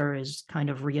monster is kind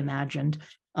of reimagined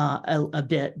a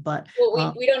bit, but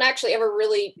we don't actually ever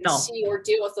really see or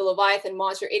deal with the Leviathan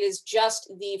monster. It is just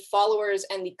the followers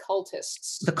and the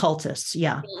cultists.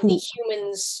 Yeah, the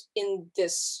humans in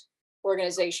this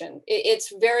organization.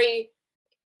 It's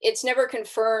never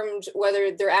confirmed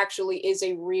whether there actually is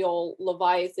a real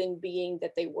Leviathan being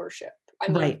that they worship. I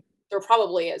mean, there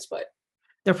probably is, but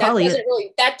there probably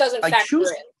that doesn't factor in.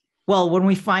 Well, when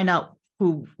we find out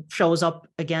who shows up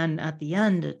again at the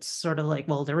end, it's sort of like,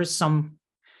 well, there is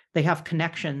they have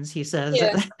connections, he says.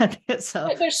 Yeah.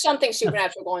 So there's something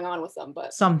supernatural going on with them,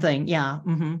 but something, yeah.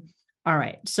 Mm-hmm. All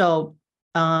right. So,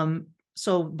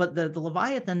 but the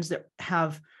Leviathans that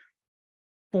have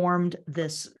formed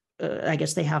this, I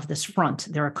guess they have this front.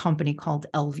 They're a company called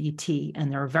LVT, and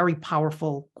they're a very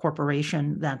powerful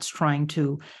corporation that's trying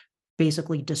to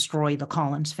basically destroy the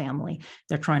Collins family.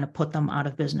 They're trying to put them out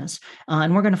of business.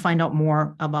 And we're going to find out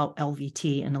more about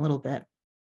LVT in a little bit.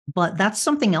 But that's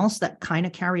something else that kind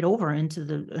of carried over into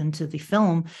the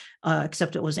film,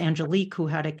 except it was Angelique who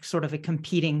had a sort of a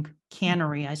competing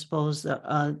cannery, I suppose.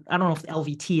 I don't know if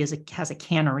LVT has a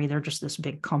cannery. They're just this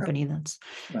big company that's.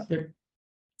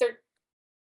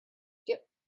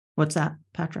 What's that,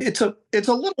 Patrick? It's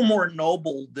a little more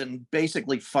noble than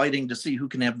basically fighting to see who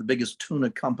can have the biggest tuna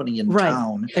company in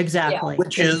town. Exactly.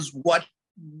 Which is what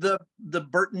the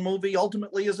Burton movie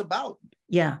ultimately is about.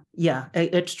 Yeah,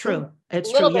 it's true. It's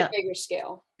a little bit bigger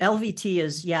scale. LVT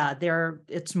is,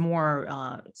 it's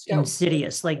more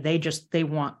insidious. Like they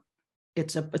want,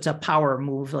 it's a power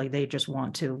move. Like they just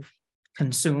want to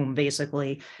consume,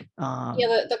 basically.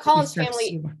 The Collins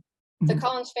family. The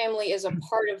Collins family is a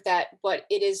part of that, but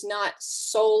it is not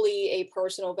solely a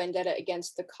personal vendetta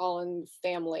against the Collins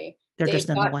family. They've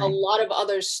got a lot of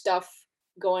other stuff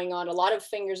going on, a lot of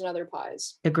fingers in other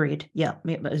pies. Agreed. Yeah,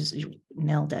 you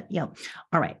nailed it. Yeah.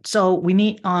 All right. So we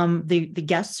meet the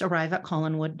guests arrive at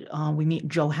Collinwood. We meet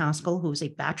Joe Haskell, who's a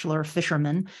bachelor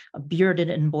fisherman, bearded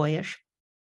and boyish,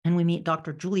 and we meet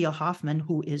Dr. Julia Hoffman,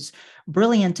 who is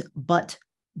brilliant but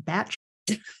batch.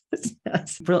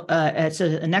 It's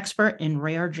an expert in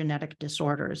rare genetic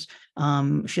disorders.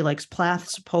 She likes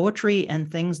Plath's poetry and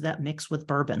things that mix with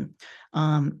bourbon.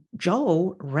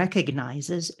 Joe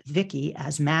recognizes Vicky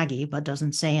as Maggie, but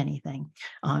doesn't say anything.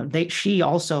 She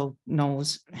also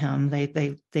knows him.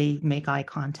 They make eye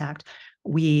contact.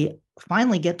 We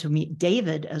finally get to meet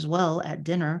David as well at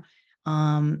dinner.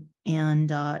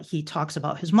 And he talks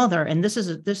about his mother, and this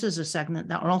is a segment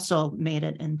that also made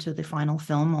it into the final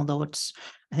film, although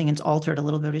I think it's altered a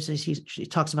little bit. He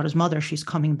talks about his mother. She's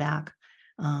coming back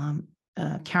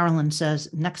Carolyn says,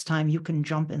 next time you can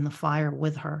jump in the fire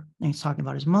with her. And he's talking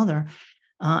about his mother.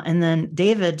 And then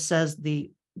David says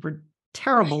the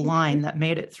terrible line that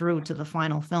made it through to the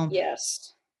final film.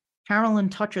 Yes. Carolyn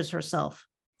touches herself.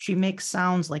 She makes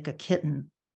sounds like a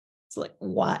kitten. It's like,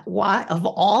 why of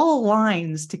all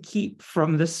lines to keep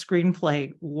from this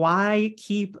screenplay, why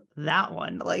keep that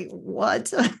one? Like, what?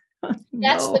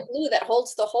 That's the glue that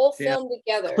holds the whole film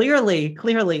together.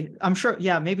 Clearly. I'm sure,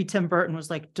 yeah, maybe Tim Burton was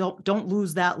like, don't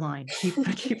lose that line.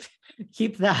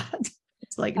 Keep that.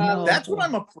 It's like, no. That's what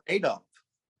I'm afraid of.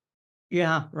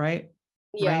 Yeah, right.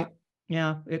 Yeah. Right.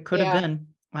 Yeah, it could have been.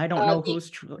 I don't know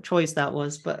whose choice that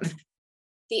was, but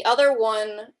the other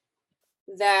one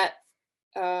that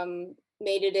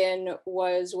made it in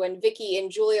was when Vicky and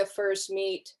Julia first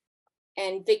meet,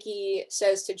 and Vicky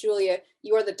says to Julia,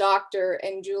 "You're the doctor,"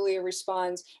 and Julia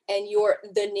responds, "And you're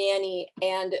the nanny,"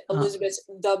 and Elizabeth's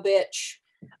the bitch.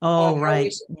 Oh,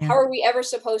 right. How are we ever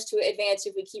supposed to advance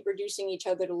if we keep reducing each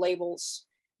other to labels?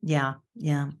 Yeah.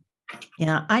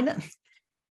 I know.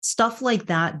 Stuff like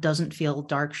that doesn't feel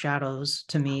Dark Shadows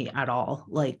to me at all.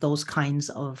 Like those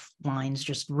kinds of lines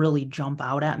just really jump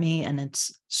out at me, and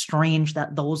it's strange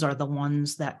that those are the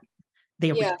ones that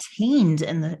they retained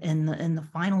in the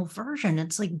final version.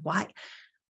 It's like,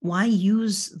 why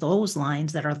use those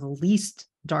lines that are the least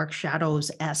Dark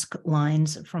Shadows-esque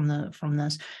lines from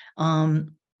this?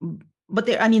 But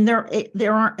there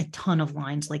aren't a ton of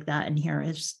lines like that in here.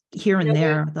 It's here and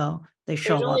there, though they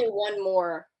show up. There's only one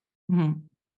more. Mm-hmm.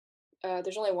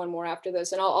 There's only one more after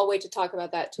this, and I'll wait to talk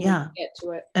about that till we get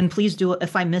to it. And please do it.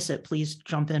 If I miss it, please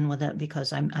jump in with it,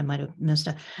 because I might have missed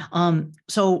it.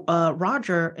 So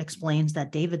Roger explains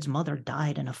that David's mother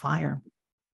died in a fire.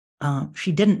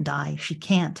 She didn't die. She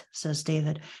can't, says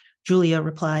David. Julia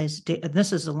replies,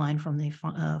 this is a line from the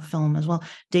film as well.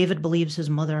 David believes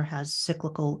his mother has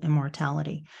cyclical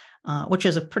immortality, which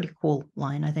is a pretty cool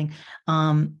line, I think.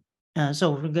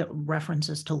 So we get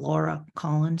references to Laura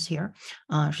Collins here.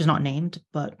 She's not named,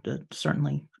 but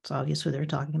certainly it's obvious who they're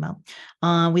talking about.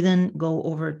 We then go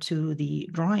over to the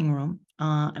drawing room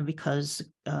because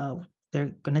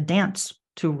they're going to dance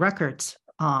to records.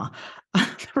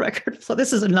 Record. So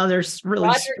this is another really.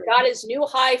 Roger got his new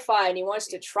hi-fi and he wants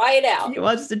to try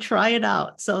it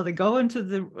out. So they go into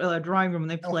the drawing room and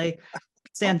they play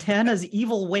Santana's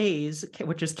Evil Ways,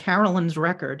 which is Carolyn's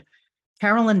record.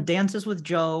 Carolyn dances with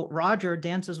Joe. Roger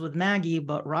dances with Maggie,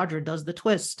 but Roger does the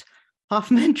twist.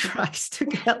 Hoffman tries to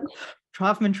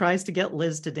get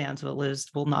Liz to dance, but Liz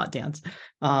will not dance.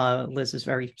 Liz is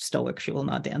very stoic. She will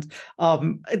not dance.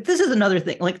 This is another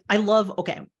thing. Like, I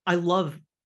love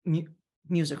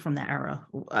music from that era.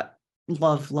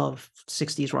 Love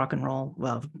 60s rock and roll.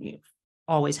 Well,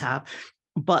 always have.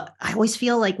 But I always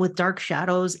feel like with Dark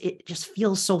Shadows, it just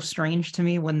feels so strange to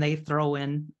me when they throw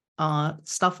in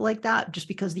stuff like that, just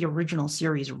because the original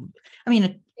series, I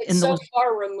mean, it's so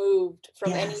far removed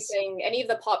from anything, any of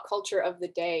the pop culture of the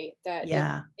day that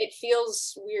it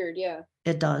feels weird. Yeah,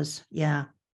 it does. Yeah.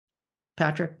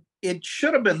 Patrick? It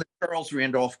should have been the Charles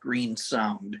Randolph Green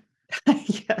sound.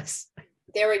 Yes.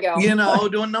 There we go.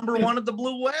 Doing number one at the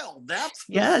Blue Whale. That's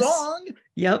the song.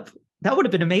 Yep. That would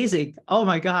have been amazing. Oh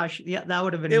my gosh. Yeah, that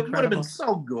would have been incredible. It would have been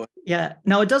so good. Yeah.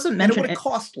 No, it doesn't mention it would have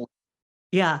cost.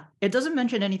 Yeah, it doesn't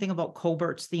mention anything about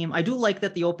Colbert's theme. I do like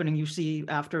that the opening, you see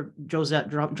after Josette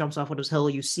jumps off Widow's Hill,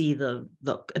 you see the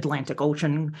Atlantic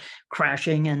Ocean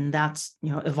crashing, and that's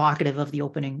evocative of the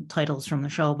opening titles from the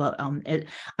show. But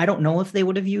I don't know if they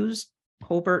would have used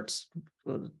Colbert's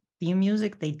theme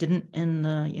music. They didn't in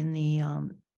the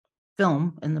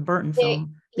film, in the Burton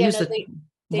film. They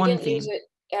didn't use it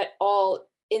at all.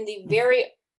 In the very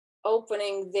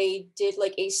opening, they did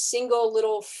like a single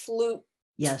little flute.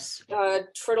 Yes.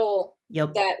 Triddle.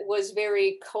 Yep. That was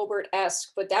very Colbert-esque,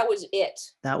 but that was it.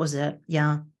 That was it.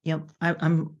 Yeah. Yep.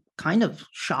 I'm kind of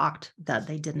shocked that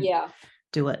they didn't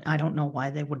do it. I don't know why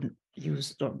they wouldn't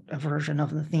use a version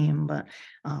of the theme, but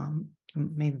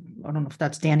maybe I don't know if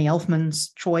that's Danny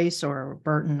Elfman's choice or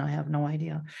Burton. I have no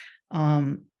idea.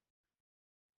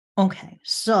 Okay,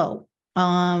 so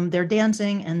they're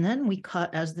dancing, and then we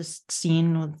cut as this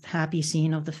happy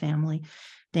scene of the family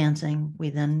dancing. We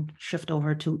then shift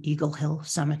over to Eagle Hill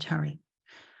Cemetery.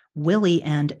 Willie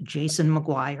and Jason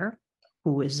McGuire,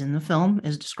 who is in the film,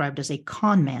 is described as a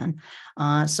con man.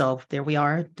 So there we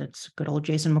are. That's good old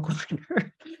Jason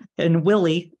McGuire. And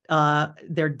Willie,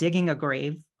 they're digging a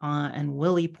grave, and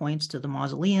Willie points to the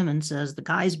mausoleum and says, the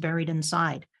guy's buried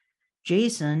inside.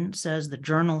 Jason says the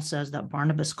journal says that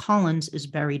Barnabas Collins is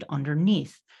buried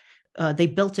underneath. they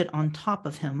built it on top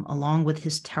of him along with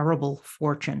his terrible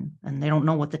fortune. And they don't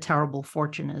know what the terrible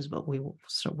fortune is, but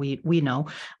we know.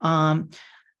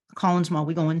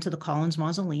 We go into the Collins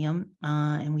Mausoleum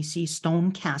and we see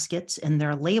stone caskets, and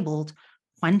they're labeled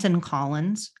Quentin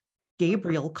Collins,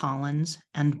 Gabriel Collins,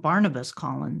 and Barnabas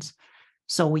Collins.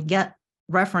 So we get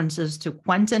references to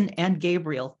Quentin and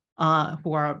Gabriel,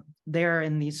 who are there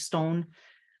in these stone,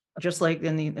 just like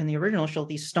in the original show,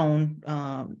 these stone,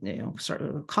 sort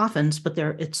of coffins, but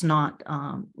it's not,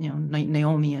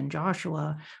 Naomi and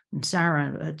Joshua and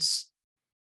Sarah.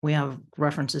 We have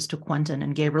references to Quentin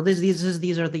and Gabriel.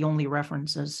 These are the only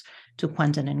references to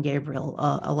Quentin and Gabriel,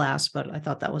 alas, but I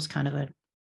thought that was kind of a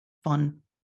fun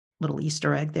little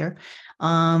Easter egg there.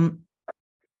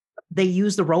 They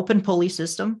use the rope and pulley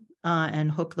system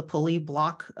and hook the pulley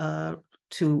block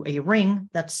to a ring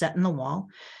that's set in the wall.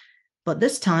 But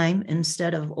this time,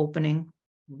 instead of opening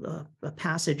a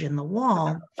passage in the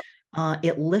wall,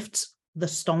 it lifts the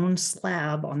stone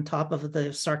slab on top of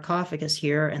the sarcophagus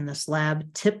here, and the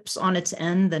slab tips on its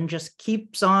end, then just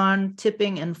keeps on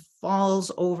tipping and falls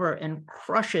over and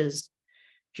crushes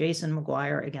Jason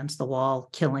McGuire against the wall,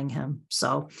 killing him.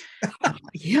 So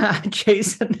yeah,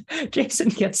 Jason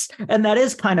gets, and that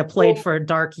is kind of played for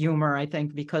dark humor, I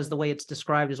think, because the way it's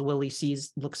described is Willie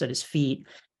looks at his feet,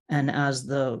 and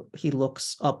as he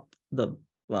looks up the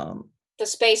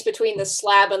space between the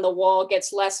slab and the wall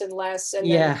gets less and less,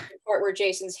 and then the part where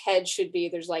Jason's head should be,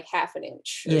 there's like half an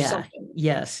inch or something.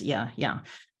 Yes, yeah.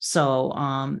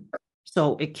 So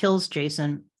so it kills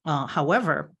Jason.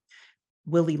 However,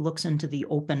 Willie looks into the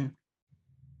open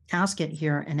casket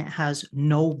here, and it has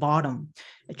no bottom.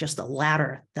 It's just a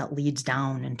ladder that leads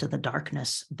down into the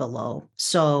darkness below.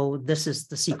 So this is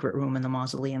the secret room in the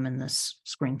mausoleum in this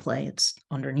screenplay. It's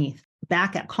underneath.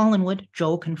 Back at Collinwood,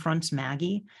 Joe confronts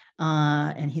Maggie,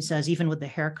 and he says, even with the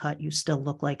haircut, you still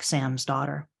look like Sam's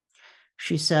daughter.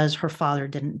 She says her father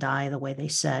didn't die the way they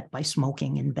said, by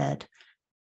smoking in bed.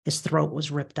 His throat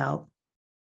was ripped out.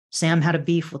 Sam had a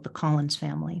beef with the Collins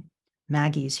family.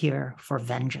 Maggie's here for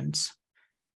vengeance.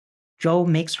 Joe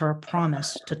makes her a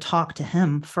promise to talk to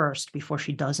him first before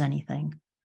she does anything.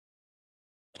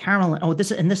 Carolyn,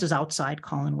 this is outside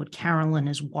Collinwood. Carolyn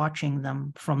is watching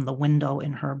them from the window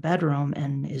in her bedroom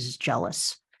and is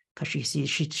jealous because she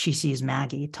sees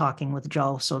Maggie talking with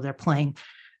Joe. So they're playing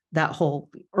that whole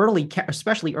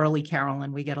especially early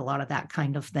Carolyn. We get a lot of that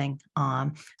kind of thing.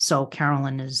 So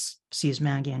Carolyn sees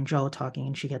Maggie and Joe talking,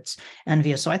 and she gets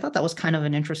envious. So I thought that was kind of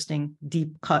an interesting,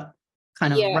 deep cut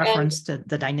kind of reference to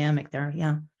the dynamic there.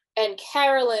 Yeah. And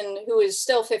Carolyn, who is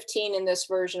still 15 in this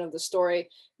version of the story,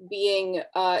 being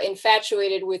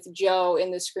infatuated with Joe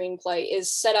in the screenplay,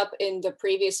 is set up in the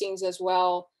previous scenes as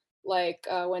well. Like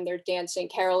when they're dancing,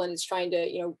 Carolyn is trying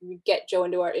to, get Joe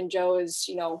into art, and Joe is,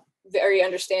 very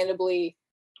understandably,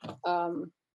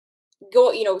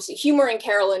 humoring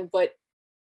Carolyn, but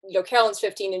Carolyn's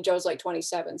 15 and Joe's like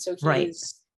 27, so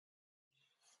he's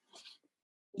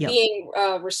being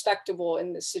respectable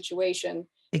in this situation.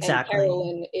 Exactly. And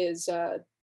Carolyn is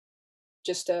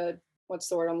just what's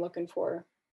the word I'm looking for?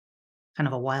 Kind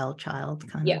of a wild child,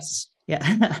 kind of. Yes.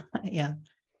 Yeah. Yeah.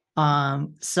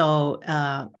 So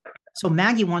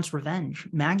Maggie wants revenge.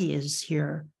 Maggie is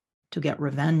here to get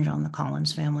revenge on the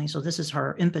Collins family. So this is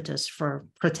her impetus for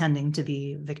pretending to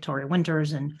be Victoria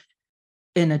Winters. And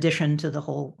in addition to the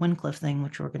whole Wincliffe thing,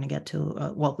 which we're going to get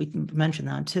to, we mentioned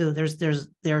that too.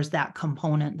 There's that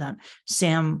component that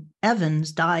Sam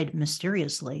Evans died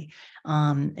mysteriously.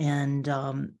 They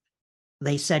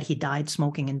said he died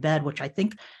smoking in bed, which I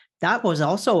think that was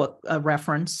also a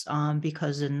reference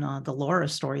because in the Laura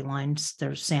storylines,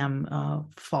 there's Sam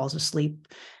falls asleep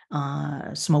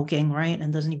smoking, right?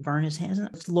 And doesn't he burn his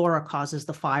hands? Laura causes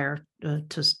the fire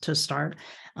to start.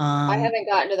 I haven't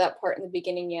gotten to that part in the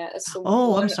beginning yet. It's the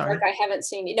I'm sorry. I haven't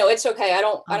seen. No, it's okay. I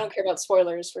don't care about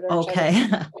spoilers for Dark Okay.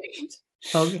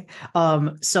 Okay.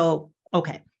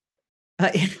 Okay.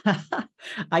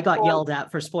 I got yelled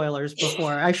at for spoilers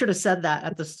before. I should have said that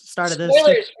at the start of this.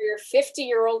 Spoilers for your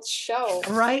 50-year-old show.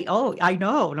 Right. Oh, I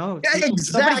know. No. Yeah, exactly.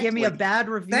 Somebody gave me a bad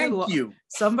review. Thank you.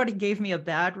 Somebody gave me a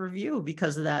bad review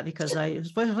because of that, because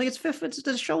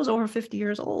the show's over 50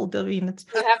 years old. I mean,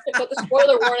 you have to put the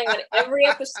spoiler warning on every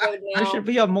episode now. There should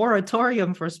be a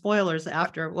moratorium for spoilers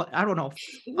after, I don't know,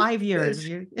 5 years.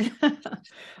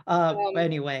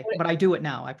 Anyway, but I do it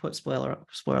now. I put spoiler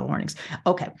warnings.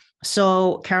 Okay.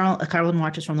 So Carolyn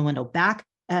watches from the window. Back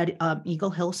at Eagle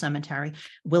Hill Cemetery,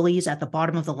 Willie's at the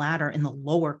bottom of the ladder in the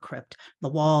lower crypt. The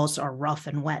walls are rough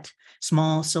and wet.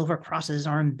 Small silver crosses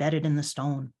are embedded in the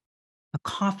stone. A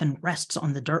coffin rests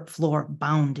on the dirt floor,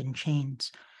 bound in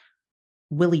chains.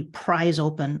 Willie pries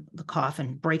open the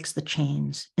coffin, breaks the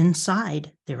chains.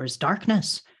 Inside, there is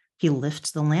darkness. He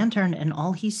lifts the lantern, and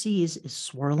all he sees is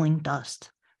swirling dust.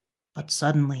 But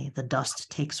suddenly, the dust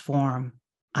takes form.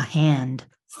 A hand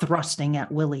thrusting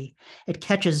at Willie. It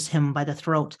catches him by the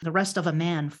throat. The rest of a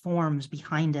man forms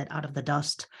behind it out of the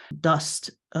dust.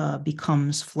 Dust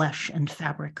becomes flesh and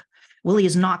fabric. Willie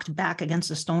is knocked back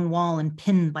against a stone wall and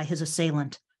pinned by his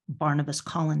assailant, Barnabas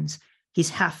Collins. He's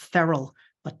half feral,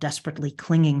 but desperately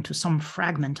clinging to some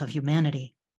fragment of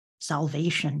humanity.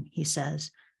 Salvation, he says.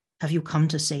 Have you come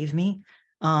to save me?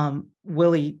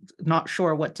 Willie, not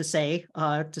sure what to say,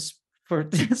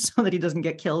 so that he doesn't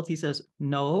get killed. He says,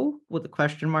 no, with a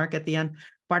question mark at the end.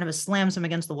 Barnabas slams him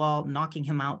against the wall, knocking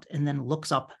him out, and then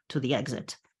looks up to the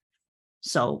exit.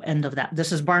 So end of that.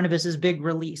 This is Barnabas's big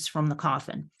release from the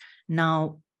coffin.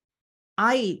 Now,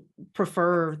 I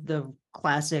prefer the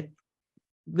classic.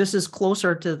 This is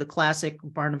closer to the classic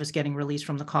Barnabas getting released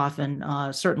from the coffin,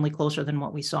 certainly closer than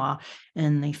what we saw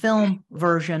in the film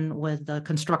version with the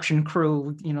construction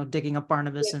crew, digging up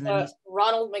Barnabas. With, and then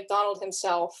Ronald McDonald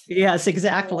himself. Yes,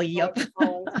 exactly. Yep.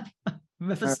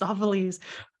 Mephistopheles.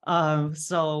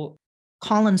 So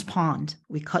Collins Pond.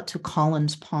 We cut to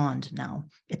Collins Pond now.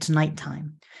 It's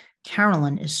nighttime.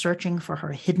 Carolyn is searching for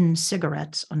her hidden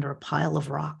cigarettes under a pile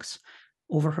of rocks.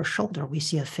 Over her shoulder, we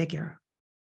see a figure.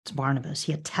 It's Barnabas.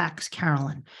 He attacks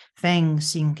Carolyn.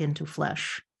 Fangs sink into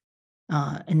flesh.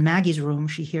 In Maggie's room,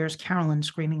 she hears Carolyn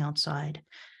screaming outside.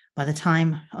 By the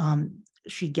time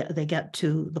they get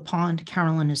to the pond,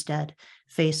 Carolyn is dead,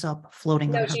 face up,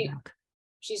 floating on her back.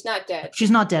 She's not dead. She's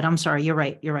not dead. I'm sorry. You're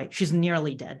right. She's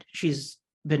nearly dead. She's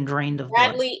been drained of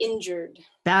blood.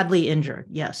 Badly injured.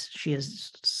 Yes, she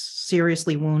is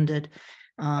seriously wounded,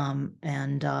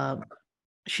 and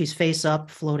she's face up,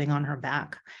 floating on her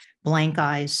back. Blank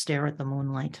eyes stare at the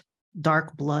moonlight.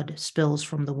 Dark blood spills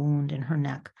from the wound in her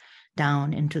neck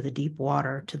down into the deep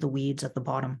water to the weeds at the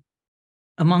bottom.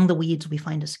 Among the weeds, we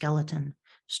find a skeleton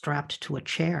strapped to a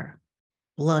chair.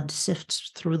 Blood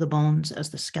sifts through the bones as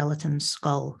the skeleton's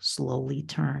skull slowly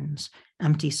turns,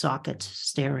 empty sockets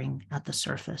staring at the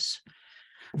surface.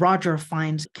 Roger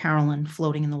finds Carolyn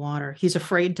floating in the water. He's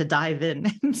afraid to dive in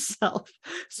himself.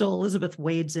 So Elizabeth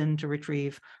wades in to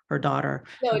retrieve her daughter.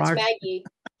 No, it's Maggie.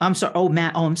 I'm sorry. Oh,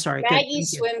 Matt. Oh, I'm sorry. Maggie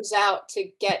swims out to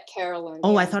get Carolyn.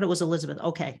 Oh, yeah. I thought it was Elizabeth.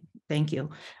 Okay. Thank you.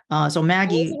 So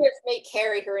Maggie. Elizabeth may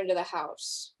carry her into the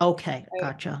house. Okay. Right?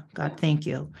 Gotcha. Thank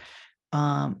you.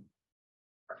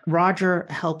 Roger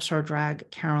helps her drag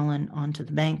Carolyn onto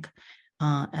the bank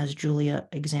as Julia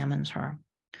examines her.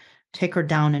 Take her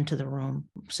down into the room,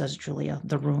 says Julia,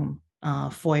 the room,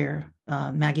 foyer.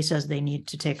 Maggie says they need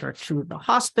to take her to the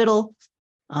hospital,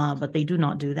 but they do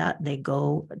not do that. They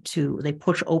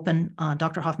push open,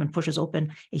 Dr. Hoffman pushes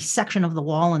open a section of the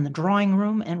wall in the drawing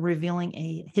room and revealing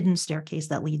a hidden staircase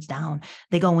that leads down.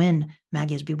 They go in,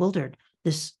 Maggie is bewildered.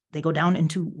 They go down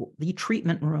into the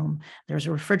treatment room. There's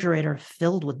a refrigerator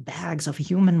filled with bags of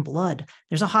human blood.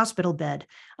 There's a hospital bed.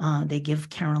 They give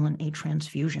Carolyn a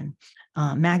transfusion.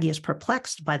 Maggie is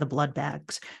perplexed by the blood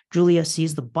bags. Julia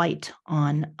sees the bite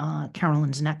on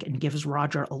Carolyn's neck and gives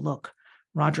Roger a look.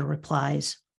 Roger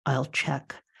replies, "I'll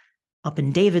check." Up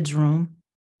in David's room,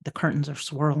 the curtains are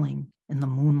swirling in the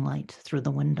moonlight through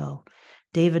the window.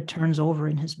 David turns over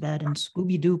in his bed in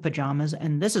Scooby-Doo pajamas,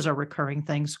 and this is a recurring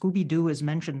thing. Scooby-Doo is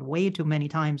mentioned way too many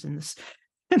times in this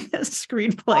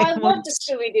screenplay. I love the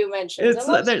Scooby-Doo mentions.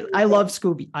 I love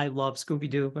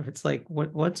Scooby-Doo, but it's like,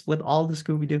 what's with all the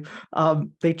Scooby-Doo?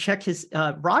 They check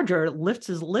Roger lifts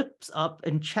his lips up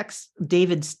and checks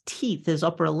David's teeth, his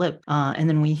upper lip. And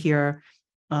then we hear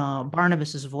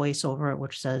Barnabas's voice over it,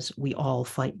 which says, "We all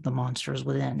fight the monsters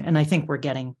within." And I think we're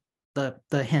getting the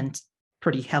hint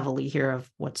pretty heavily here of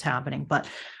what's happening. But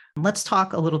let's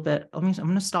talk a little bit. I'm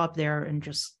going to stop there and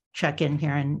just check in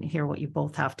here and hear what you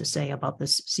both have to say about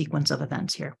this sequence of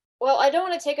events here. Well, I don't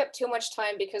want to take up too much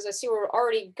time because I see we're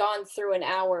already gone through an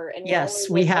hour, and yes,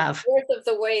 we have a fourth of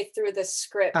the way through the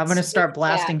script. I'm going to start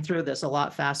blasting through this a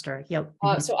lot faster. Yep.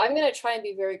 So I'm going to try and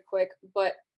be very quick,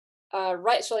 but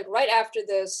right after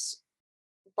this,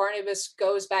 Barnabas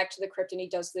goes back to the crypt and he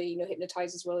does the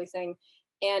hypnotizes Willie thing,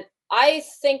 and I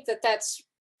think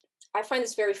I find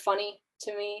this very funny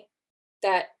to me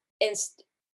that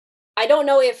I don't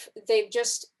know if they've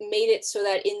just made it so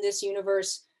that in this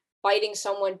universe, biting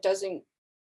someone doesn't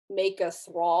make a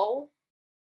thrall.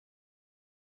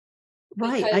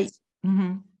 Right.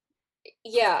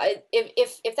 Yeah,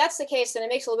 if that's the case, then it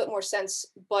makes a little bit more sense.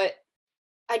 But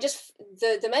I just,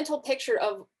 the mental picture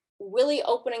of Willie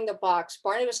opening the box,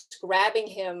 Barnabas grabbing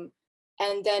him,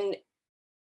 and then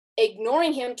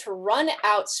ignoring him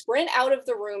to sprint out of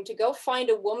the room to go find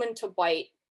a woman to bite,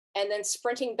 and then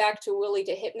sprinting back to Willie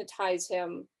to hypnotize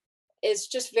him is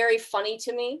just very funny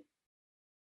to me.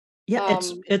 Yeah,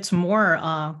 it's more,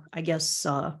 I guess,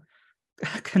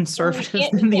 conservative He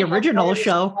than the can't have original Barnabas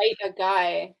show. bite a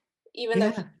guy, even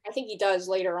though Yeah. I think he does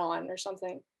later on or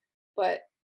something. But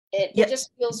it Yeah.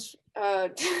 just feels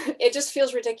it just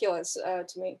feels ridiculous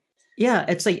to me. Yeah,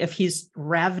 it's like if he's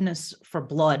ravenous for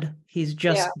blood, he's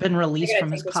just been released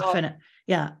from his coffin.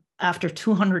 Yeah, after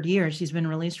 200 years, he's been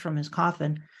released from his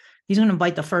coffin. He's going to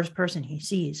bite the first person he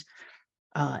sees.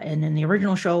 And in the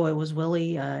original show, it was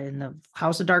Willie. In the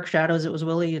House of Dark Shadows, it was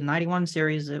Willie. In 91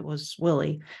 series, it was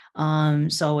Willie.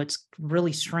 So it's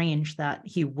really strange that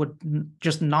he would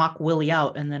just knock Willie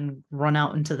out and then run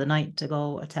out into the night to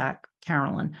go attack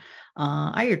Carolyn.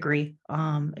 I agree.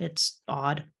 It's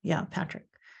odd. Yeah, Patrick.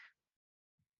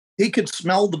 He could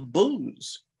smell the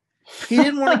booze. He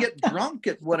didn't want to get drunk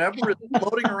at whatever is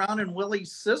floating around in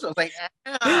Willie's scissors. Like,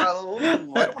 oh, I don't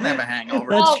want to have a hangover.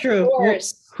 That's true.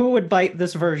 Who would bite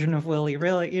this version of Willie?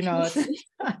 Really, you know.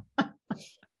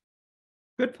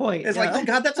 Good point. It's like, oh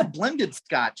God, that's a blended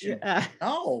scotch. Yeah.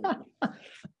 Oh,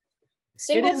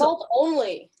 single malt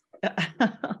only.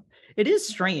 It is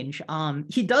strange.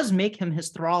 He does make him his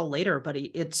thrall later, but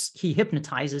he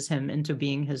hypnotizes him into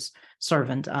being his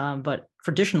servant. But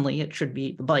traditionally, it should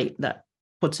be the bite that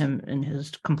puts him in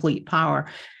his complete power.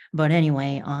 But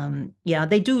anyway, yeah,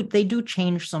 they do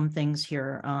change some things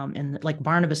here. And like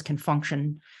Barnabas can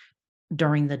function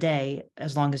during the day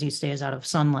as long as he stays out of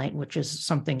sunlight, which is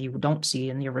something you don't see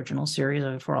in the original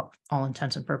series. For all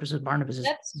intents and purposes, Barnabas is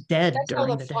dead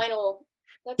during the day.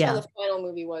 That's how the final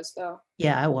movie was, though.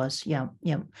 Yeah, it was. Yeah.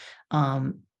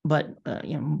 But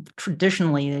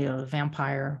traditionally,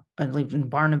 vampire, in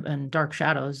Barnabas and Dark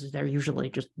Shadows, they're usually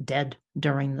just dead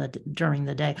during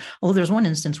the day. Oh, there's one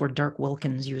instance where Dirk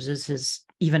Wilkins uses his,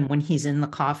 even when he's in the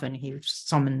coffin, he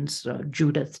summons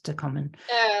Judith to come and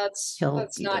kill.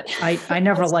 That's not. I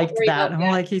never liked that. I'm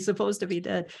like, he's supposed to be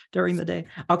dead during the day.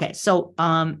 Okay, so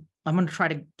I'm going to try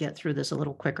to get through this a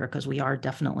little quicker because we are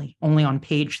definitely only on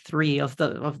page 3 of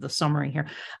the summary here.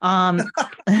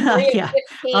 Yeah,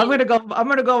 I'm going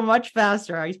to go much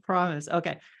faster. I promise.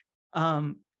 Okay.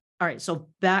 All right. So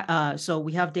so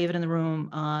we have David in the room,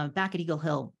 back at Eagle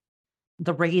Hill,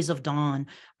 the rays of dawn,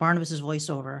 Barnabas's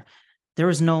voiceover. There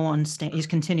is no unstained. He's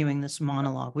continuing this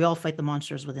monologue. We all fight the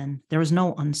monsters within. There is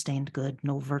no unstained good,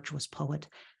 no virtuous poet.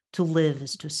 To live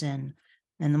is to sin.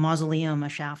 In the mausoleum, a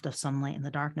shaft of sunlight in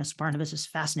the darkness, Barnabas is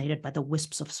fascinated by the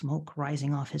wisps of smoke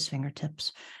rising off his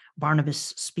fingertips.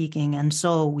 Barnabas speaking, and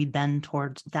so we bend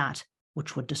towards that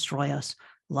which would destroy us,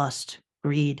 lust,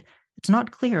 greed. It's not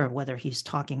clear whether he's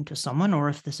talking to someone or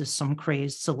if this is some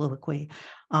crazed soliloquy.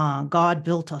 God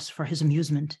built us for his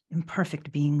amusement,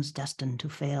 imperfect beings destined to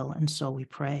fail, and so we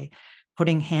pray.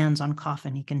 Putting hands on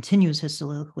coffin, he continues his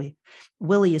soliloquy.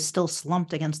 Willie is still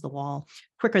slumped against the wall.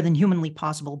 Quicker than humanly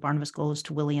possible, Barnabas goes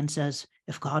to Willie and says,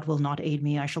 if God will not aid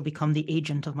me, I shall become the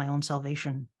agent of my own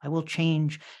salvation. I will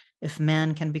change. If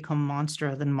man can become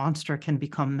monster, then monster can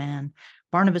become man.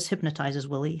 Barnabas hypnotizes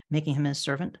Willie, making him his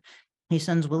servant. He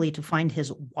sends Willie to find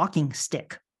his walking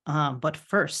stick. But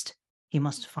first, he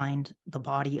must find the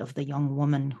body of the young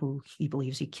woman who he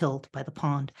believes he killed by the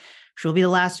pond. She'll be the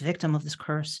last victim of this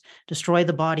curse. Destroy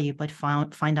the body, but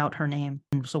find out her name.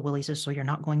 And so Willie says, so you're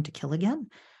not going to kill again?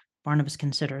 Barnabas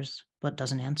considers, but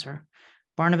doesn't answer.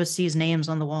 Barnabas sees names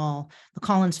on the wall. The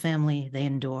Collins family, they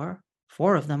endure.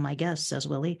 4 of them, I guess, says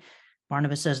Willie.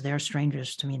 Barnabas says, they're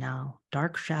strangers to me now,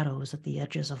 dark shadows at the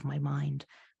edges of my mind,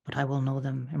 but I will know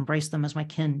them, embrace them as my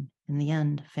kin. In the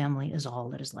end, family is all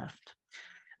that is left.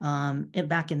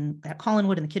 Back at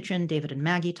Collinwood in the kitchen, David and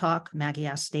Maggie talk. Maggie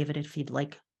asks David if he'd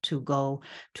like to go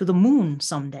to the moon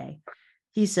someday.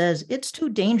 He says, it's too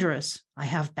dangerous. I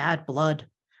have bad blood.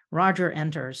 Roger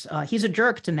enters. He's a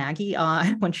jerk to Maggie.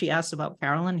 When she asks about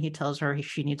Carolyn, he tells her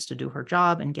she needs to do her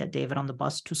job and get David on the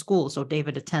bus to school. So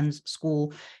David attends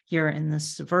school here in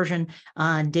this version.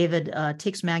 David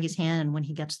takes Maggie's hand, and when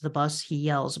he gets to the bus, he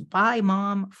yells, bye,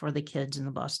 Mom, for the kids in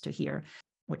the bus to hear,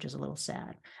 which is a little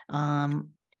sad.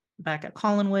 Back at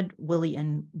Collinwood, Willie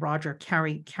and Roger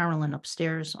carry Carolyn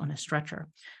upstairs on a stretcher.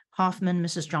 Hoffman,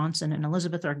 Mrs. Johnson, and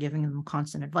Elizabeth are giving them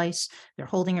constant advice. They're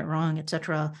holding it wrong,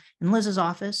 etc. In Liz's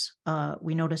office,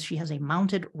 we notice she has a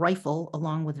mounted rifle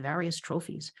along with various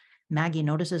trophies. Maggie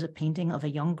notices a painting of a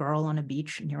young girl on a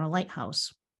beach near a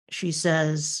lighthouse. She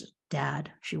says,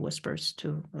 Dad, she whispers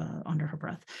to under her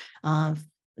breath.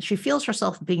 she feels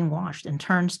herself being washed and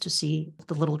turns to see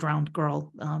the little drowned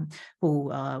girl,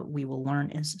 who we will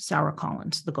learn is Sarah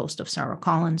Collins, the ghost of Sarah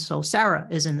Collins. So Sarah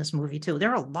is in this movie too.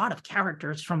 There are a lot of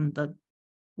characters from the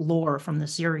lore from the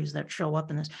series that show up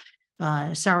in this.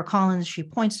 Sarah Collins, she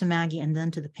points to Maggie and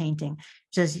then to the painting.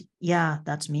 She says, yeah,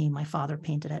 that's me. My father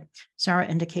painted it. Sarah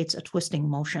indicates a twisting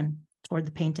motion toward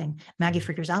the painting. Maggie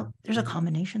figures out there's a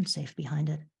combination safe behind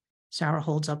it. Sarah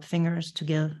holds up fingers to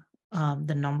give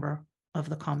the number of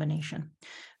the combination.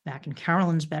 Back in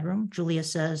Carolyn's bedroom, Julia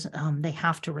says they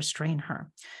have to restrain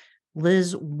her.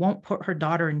 Liz won't put her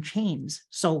daughter in chains.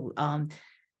 So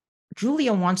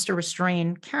Julia wants to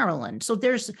restrain Carolyn. So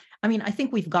I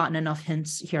think we've gotten enough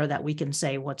hints here that we can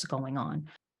say what's going on.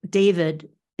 David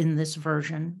in this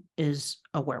version is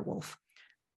a werewolf.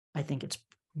 I think it's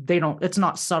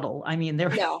not subtle. I mean,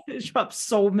 there's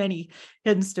so many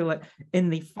hints to it. In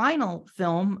the final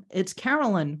film, it's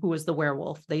Carolyn who is the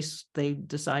werewolf. They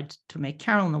decide to make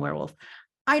Carolyn the werewolf.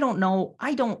 I don't know.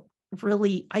 I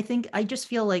just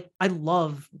feel like I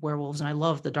love werewolves and I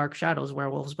love the Dark Shadows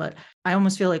werewolves, but I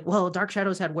almost feel like, well, Dark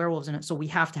Shadows had werewolves in it, so we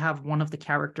have to have one of the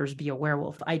characters be a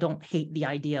werewolf. I don't hate the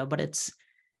idea, but it's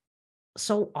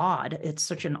so odd. It's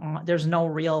such there's no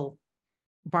real.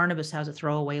 Barnabas has a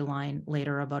throwaway line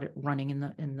later about it running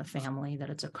in the family,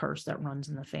 that it's a curse that runs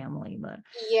in the family. But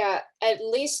yeah, at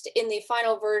least in the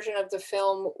final version of the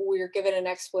film, we're given an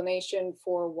explanation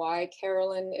for why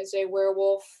Carolyn is a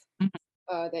werewolf.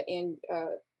 That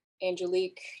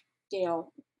Angelique,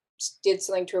 did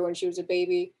something to her when she was a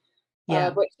baby.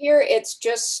 Yeah. But here it's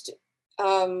just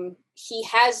he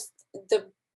has the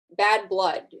bad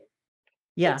blood.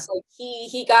 Yeah, it's like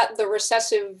he got the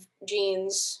recessive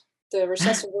genes. The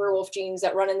recessive werewolf genes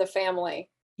that run in the family.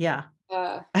 Yeah.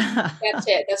 That's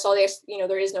it. That's all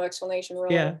there is no explanation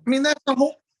really. Yeah. I mean,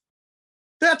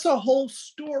 that's a whole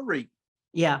story.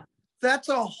 Yeah. That's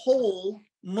a whole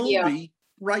movie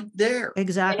right there.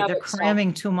 Exactly. They're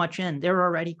cramming too much in. They're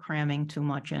already cramming too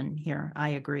much in here. I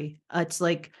agree. It's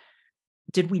like,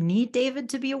 did we need David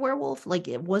to be a werewolf? Like,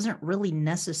 it wasn't really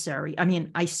necessary. I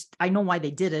mean, I know why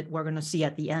they did it. We're going to see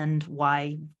at the end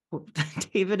why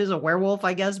David is a werewolf,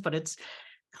 I guess, but it's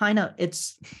kind of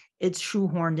it's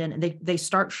shoehorned in, and they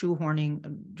start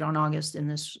shoehorning. John August in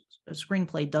this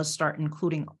screenplay does start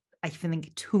including, I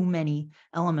think, too many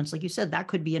elements. Like you said, that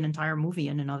could be an entire movie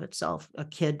in and of itself. A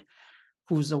kid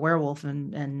who's a werewolf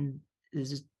and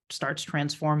starts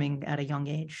transforming at a young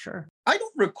age. Sure. I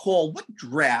don't recall what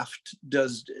draft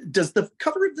does the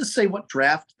cover of this say what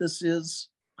draft this is?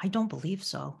 I don't believe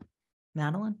so.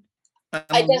 Madeline?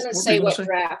 It doesn't say what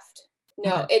draft.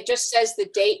 No, it just says the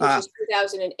date, which is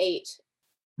 2008.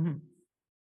 Mm-hmm.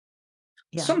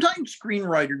 Yeah. Sometimes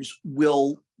screenwriters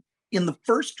will, in the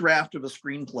first draft of a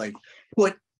screenplay,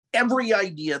 put every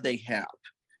idea they have.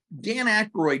 Dan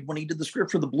Aykroyd, when he did the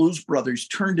script for the Blues Brothers,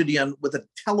 turned it in with a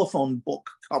telephone book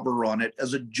cover on it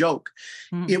as a joke.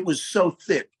 It was so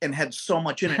thick and had so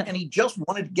much in it, and he just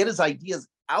wanted to get his ideas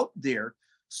out there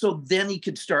so then he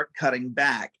could start cutting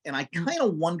back. And I kind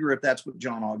of wonder if that's what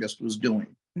John August was doing.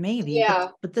 Maybe. Yeah.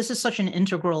 But this is such an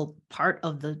integral part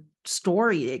of the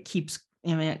story. It keeps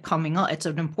coming up. It's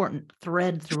an important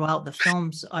thread throughout the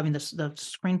films. I mean, the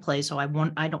screenplay. So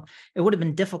it would have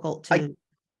been difficult to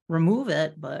remove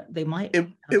it, but they might.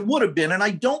 It would have been. And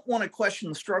I don't want to question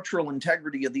the structural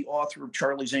integrity of the author of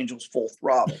Charlie's Angels Full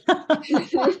Throttle.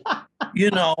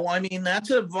 I mean, that's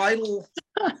a vital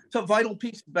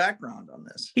piece of background on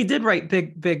this. He did write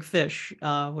Big Fish,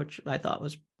 which I thought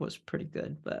was pretty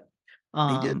good, but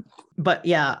he did. But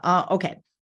yeah, okay.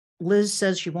 Liz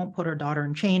says she won't put her daughter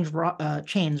in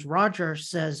chains. Roger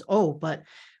says, oh, but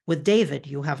with David,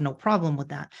 you have no problem with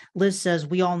that. Liz says,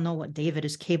 we all know what David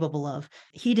is capable of.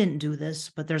 He didn't do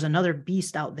this, but there's another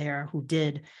beast out there who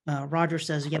did. Roger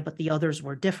says, yeah, but the others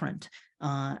were different.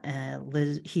 And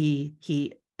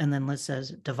then Liz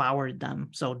says, devoured them.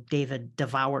 So David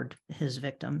devoured his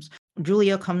victims.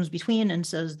 Julia comes between and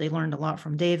says they learned a lot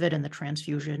from David, and the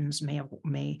transfusions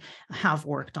may have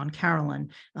worked on Carolyn,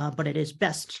 but it is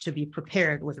best to be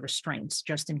prepared with restraints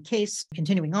just in case.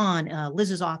 Continuing on,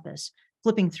 Liz's office.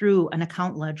 Flipping through an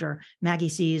account ledger, Maggie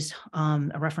sees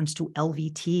a reference to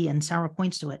LVT, and Sarah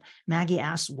points to it. Maggie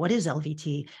asks, what is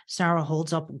LVT? Sarah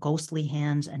holds up ghostly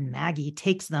hands, and Maggie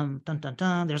takes them. Dun, dun,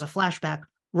 dun. There's a flashback.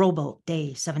 Rowboat, day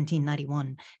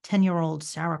 1791. 10-year-old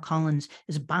Sarah Collins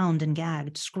is bound and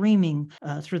gagged, screaming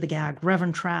through the gag.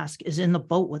 Reverend Trask is in the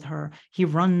boat with her. He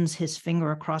runs his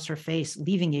finger across her face,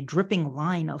 leaving a dripping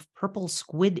line of purple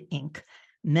squid ink.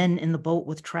 Men in the boat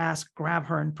with Trask grab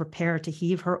her and prepare to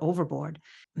heave her overboard.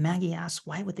 Maggie asks,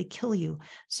 why would they kill you?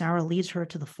 Sarah leads her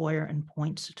to the foyer and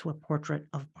points to a portrait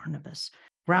of Barnabas.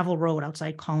 Gravel road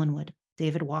outside Collinwood.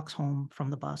 David walks home from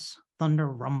the bus. Thunder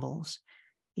rumbles.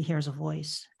 He hears a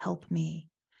voice, help me,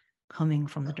 coming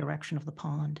from the direction of the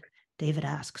pond. David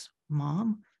asks,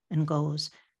 Mom? And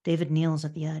goes. David kneels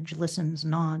at the edge, listens,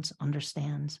 nods,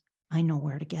 understands. I know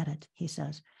where to get it, he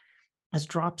says. As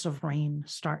drops of rain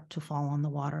start to fall on the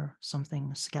water,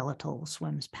 something skeletal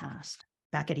swims past.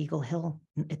 Back at Eagle Hill,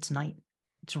 it's night.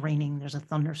 It's raining. There's a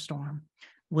thunderstorm.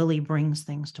 Willie brings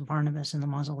things to Barnabas in the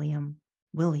mausoleum.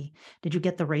 Willie, did you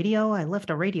get the radio? I left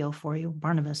a radio for you.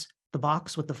 Barnabas, the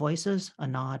box with the voices? A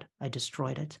nod. I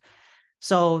destroyed it.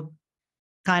 So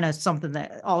kind of something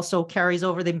that also carries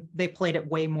over. They played it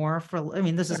way more for, I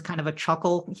mean, this is kind of a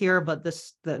chuckle here, but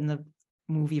in the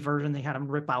movie version, they had him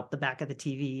rip out the back of the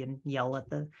TV and yell at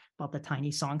about the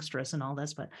tiny songstress and all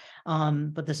this. But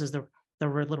this is the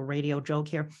little radio joke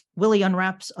here. Willie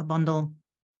unwraps a bundle,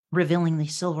 revealing the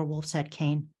silver wolf's head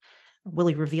cane.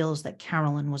 Willie reveals that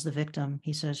Carolyn was the victim.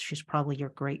 He says she's probably your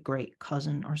great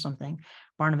cousin or something.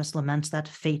 Barnabas laments that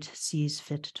fate sees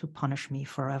fit to punish me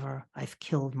forever. I've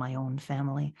killed my own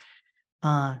family.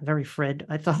 Very Fred.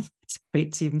 I thought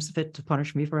fate seems fit to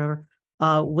punish me forever.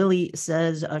 Willie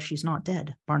says she's not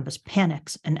dead. Barnabas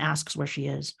panics and asks where she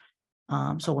is.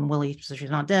 So when Willie says she's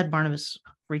not dead, Barnabas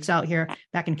freaks out here.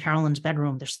 Back in Carolyn's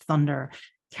bedroom, there's thunder.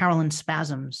 Carolyn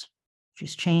spasms.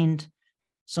 She's chained.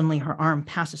 Suddenly her arm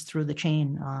passes through the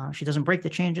chain. She doesn't break the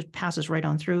chain, just passes right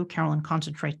on through. Carolyn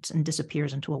concentrates and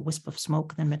disappears into a wisp of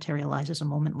smoke, then materializes a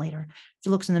moment later. She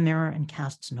looks in the mirror and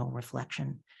casts no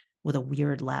reflection. With a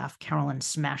weird laugh, Carolyn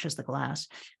smashes the glass.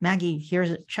 Maggie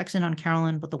hears it, checks in on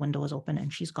Carolyn, but the window is open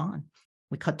and she's gone.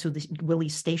 We cut to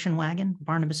Willie's station wagon.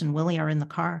 Barnabas and Willie are in the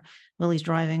car. Willie's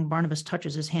driving. Barnabas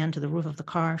touches his hand to the roof of the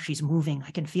car. She's moving.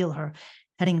 I can feel her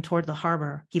heading toward the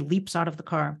harbor. He leaps out of the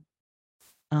car.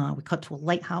 We cut to a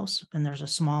lighthouse, and there's a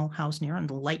small house near, and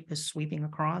the light is sweeping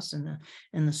across in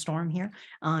the storm here.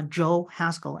 Joe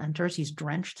Haskell enters. He's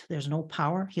drenched. There's no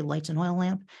power. He lights an oil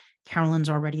lamp. Carolyn's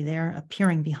already there,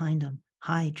 appearing behind him.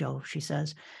 Hi, Joe, she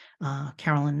says.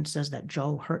 Carolyn says that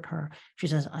Joe hurt her. She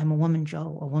says, I'm a woman,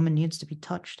 Joe. A woman needs to be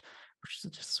touched. Which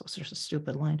is just a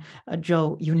stupid line.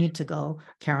 Joe, you need to go.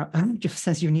 Joe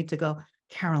says you need to go.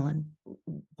 Carolyn,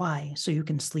 why? So you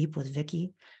can sleep with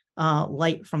Vicky?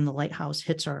 Light from the lighthouse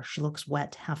hits her. She looks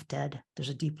wet, half dead. There's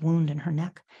a deep wound in her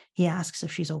neck. He asks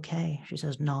if she's okay. She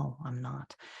says, no, I'm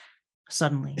not.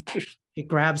 Suddenly, she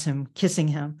grabs him, kissing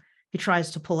him. He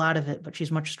tries to pull out of it, but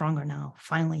she's much stronger now.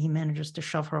 Finally, he manages to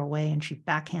shove her away, and she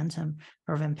backhands him.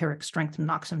 Her vampiric strength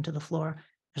knocks him to the floor.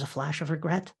 There's a flash of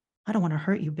regret. I don't want to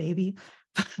hurt you, baby.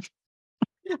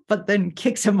 But then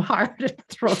kicks him hard and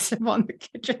throws him on the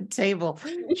kitchen table.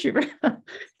 She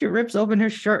rips open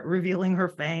his shirt, revealing her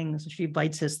fangs. She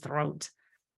bites his throat.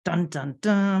 Dun, dun,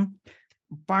 dun.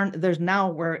 There's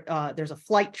now where there's a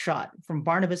flight shot from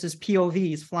Barnabas's POV.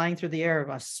 He's flying through the air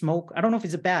of smoke. I don't know if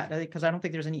he's a bat, because I don't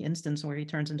think there's any instance where he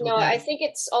turns into a bat. No, I think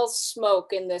it's all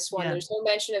smoke in this one. Yeah. There's no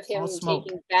mention of him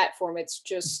taking bat form. It's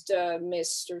just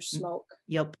mist or smoke.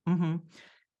 Yep. Mm-hmm.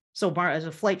 So as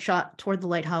a flight shot toward the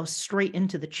lighthouse, straight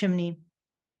into the chimney.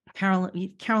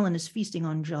 Carolyn is feasting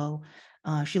on Joe.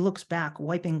 She looks back,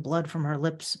 wiping blood from her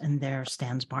lips, and there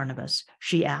stands Barnabas.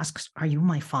 She asks, are you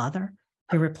my father?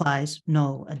 He replies,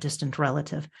 no, a distant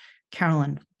relative.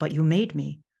 Carolyn, but you made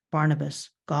me. Barnabas,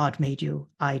 God made you.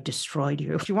 I destroyed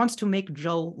you. She wants to make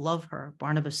Joe love her.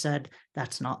 Barnabas said,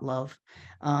 that's not love.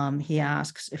 He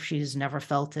asks if she's never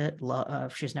felt it,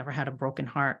 if she's never had a broken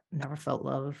heart, never felt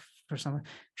love for someone.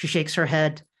 She shakes her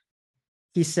head.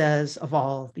 He says, of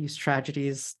all these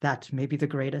tragedies, that may be the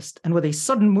greatest. And with a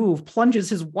sudden move, plunges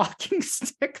his walking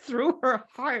stick through her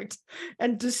heart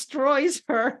and destroys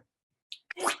her.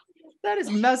 That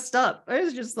is messed up.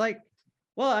 It's just like,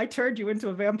 well, I turned you into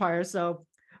a vampire, so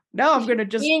now I'm gonna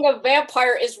just being a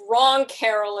vampire is wrong,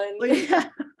 Carolyn. Yeah.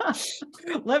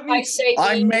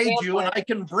 I made you, and I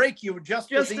can break you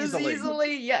just as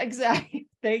easily. Yeah, exactly.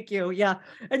 Thank you. Yeah,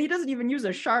 and he doesn't even use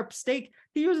a sharp stake.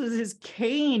 He uses his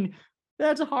cane.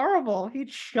 That's horrible. He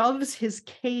shoves his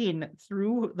cane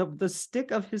through the stick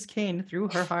of his cane through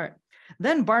her heart.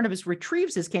 Then Barnabas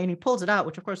retrieves his cane. He pulls it out,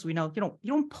 which of course we know you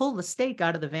don't pull the stake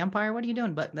out of the vampire. What are you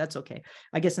doing? But that's okay.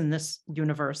 I guess in this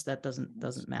universe that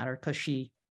doesn't matter because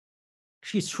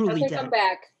she's truly dead. Come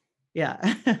back.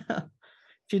 Yeah.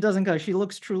 She doesn't go. She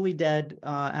looks truly dead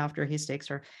after he stakes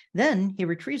her. Then he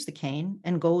retrieves the cane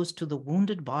and goes to the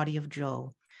wounded body of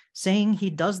Joe. Saying he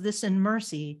does this in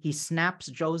mercy, he snaps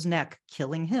Joe's neck,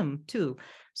 killing him too.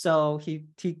 So he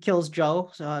kills Joe,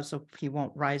 so he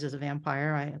won't rise as a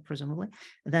vampire, presumably.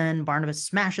 Then Barnabas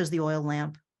smashes the oil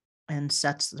lamp and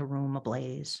sets the room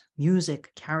ablaze. Music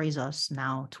carries us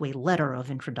now to a letter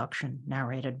of introduction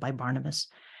narrated by Barnabas.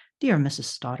 Dear Mrs.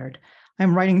 Stoddard, I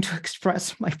am writing to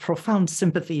express my profound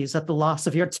sympathies at the loss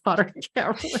of your daughter,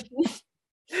 Carolyn.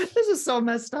 This is so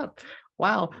messed up.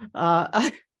 Wow.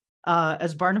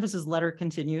 As Barnabas's letter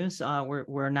continues,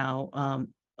 we're now,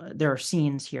 there are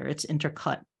scenes here. It's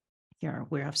intercut here.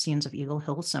 We have scenes of Eagle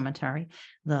Hill Cemetery.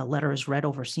 The letter is read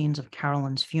over scenes of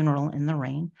Carolyn's funeral in the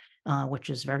rain, which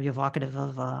is very evocative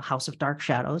of House of Dark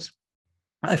Shadows.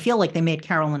 I feel like they made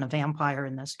Carolyn a vampire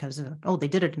in this because they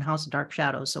did it in House of Dark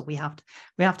Shadows, so we have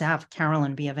to have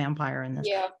Carolyn be a vampire in this.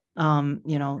 Yeah.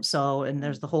 So and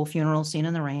there's the whole funeral scene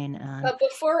in the rain. And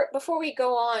before we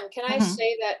go on, can I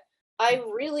say that I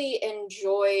really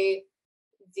enjoy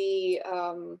the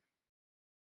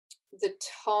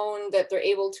tone that they're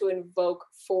able to invoke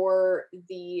for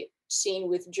the scene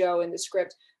with Joe in the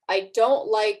script. I don't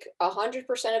like 100%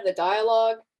 of the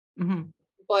dialogue,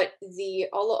 but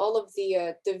all of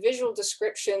the visual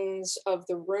descriptions of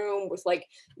the room with like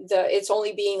it's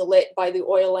only being lit by the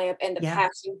oil lamp and the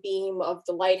passing beam of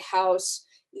the lighthouse,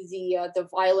 the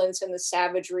violence and the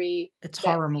savagery it's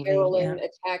that horror movie, Carolyn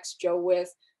attacks Joe with.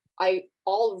 I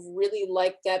all really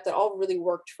like that. That all really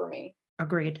worked for me.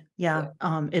 Agreed. Yeah.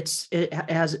 It's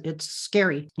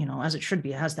scary, as it should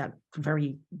be. It has that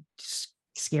very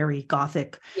scary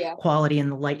gothic quality,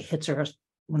 and the light hits her.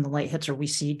 When the light hits her, we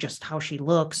see just how she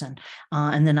looks, and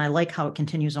then I like how it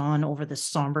continues on over this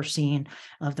somber scene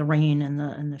of the rain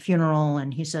and the funeral.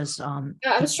 And he says, I'm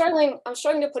struggling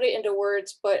to put it into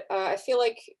words, but I feel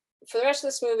like for the rest of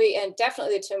this movie, and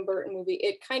definitely the Tim Burton movie,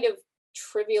 it kind of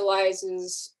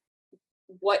trivializes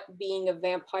what being a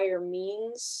vampire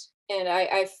means. And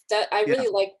I really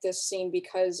like this scene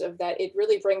because of that. It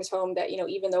really brings home that,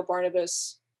 even though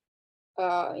Barnabas,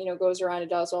 goes around and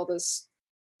does all this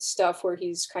stuff where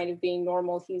he's kind of being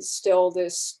normal, he's still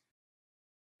that's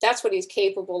what he's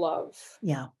capable of.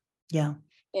 Yeah.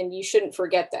 And you shouldn't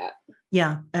forget that.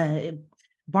 Yeah.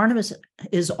 Barnabas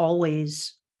is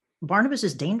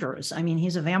dangerous. I mean,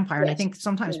 he's a vampire. Yes. And I think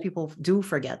sometimes people do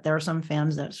forget. There are some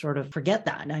fans that sort of forget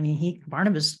that. I mean,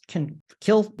 Barnabas can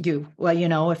kill you.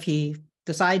 Well, if he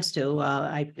decides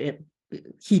to,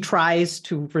 he tries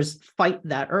to fight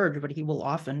that urge, but he will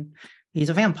often, he's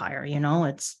a vampire, he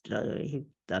does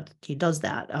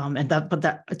that.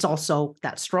 But it's also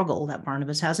that struggle that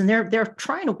Barnabas has. And they're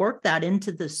trying to work that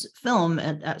into this film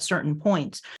at certain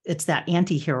points. It's that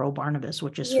anti-hero Barnabas,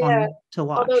 which is fun to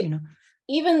watch, Although,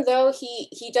 even though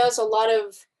he does a lot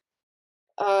of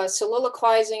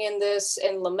soliloquizing in this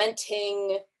and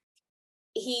lamenting,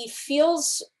 he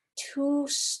feels too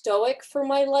stoic for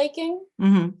my liking.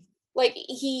 Like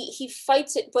he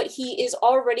fights it, but he is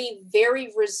already very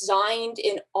resigned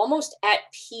and almost at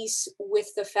peace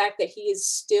with the fact that he is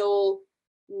still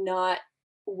not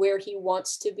where he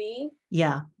wants to be.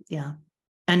 Yeah.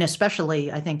 And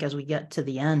especially, I think, as we get to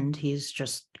the end, he's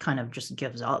just kind of just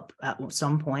gives up at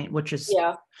some point, which is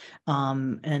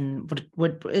and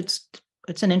what it's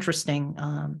an interesting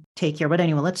take here. But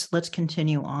anyway, let's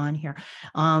continue on here.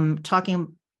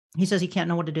 He says he can't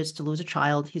know what it is to lose a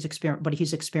child. But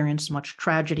he's experienced much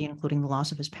tragedy, including the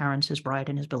loss of his parents, his bride,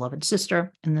 and his beloved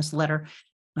sister. In this letter,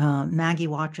 Maggie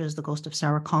watches the ghost of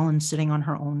Sarah Collins sitting on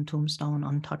her own tombstone,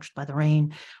 untouched by the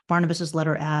rain. Barnabas's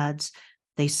letter adds,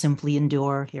 they simply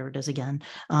endure. Here it is again.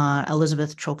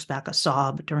 Elizabeth chokes back a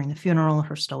sob during the funeral,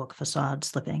 her stoic facade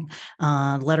slipping.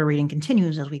 Letter reading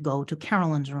continues as we go to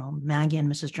Carolyn's room. Maggie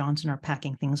and Mrs. Johnson are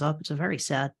packing things up. It's a very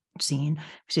sad scene.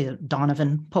 You see a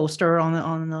Donovan poster on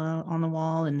the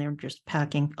wall, and they're just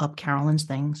packing up Carolyn's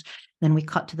things. Then we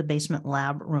cut to the basement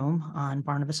lab room.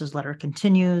 Barnabas's letter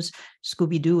continues.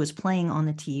 Scooby-Doo is playing on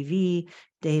the TV.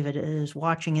 David is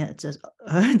watching it. It says,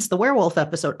 it's the werewolf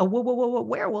episode. Oh, whoa,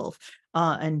 werewolf.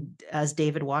 And as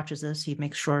David watches this, he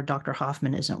makes sure Dr.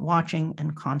 Hoffman isn't watching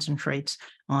and concentrates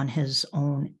on his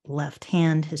own left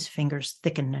hand. His fingers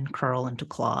thicken and curl into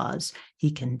claws. He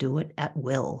can do it at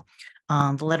will.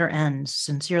 The letter ends,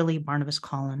 sincerely, Barnabas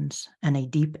Collins, and a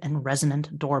deep and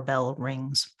resonant doorbell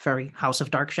rings. Very House of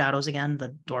Dark Shadows again,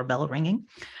 the doorbell ringing.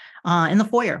 In the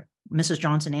foyer, Mrs.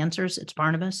 Johnson answers, it's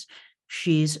Barnabas.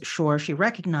 She's sure she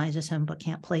recognizes him, but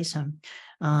can't place him.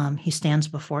 He stands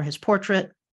before his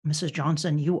portrait. Mrs.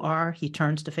 Johnson, you are. He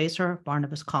turns to face her,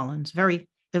 Barnabas Collins. Very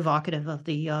evocative of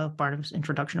the Barnabas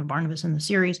introduction of Barnabas in the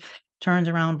series. Turns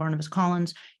around, Barnabas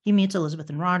Collins. He meets Elizabeth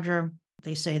and Roger.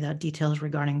 They say that details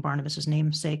regarding Barnabas's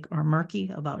namesake are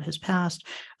murky about his past.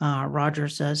 Roger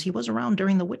says he was around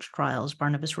during the witch trials.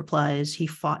 Barnabas replies he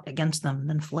fought against them,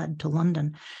 then fled to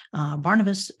London.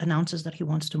 Barnabas announces that he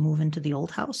wants to move into the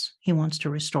old house. He wants to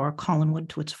restore Collinwood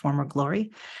to its former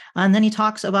glory. And then he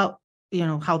talks about,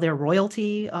 how they're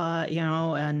royalty,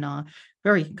 and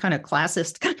very kind of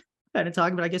classist kind of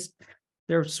talk, but I guess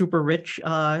they're super rich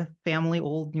family,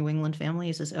 old New England family.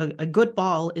 He says, a good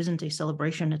ball isn't a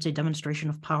celebration, it's a demonstration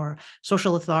of power,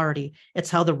 social authority. It's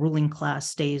how the ruling class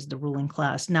stays the ruling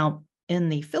class. Now, in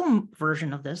the film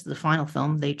version of this, the final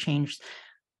film, they changed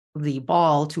the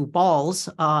ball to balls,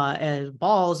 as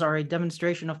balls are a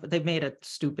demonstration of, they made a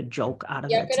stupid joke out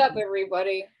of it. Yuck it up,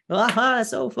 everybody.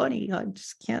 So funny. I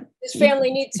just can't. This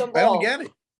family needs some I balls. don't get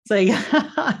it. So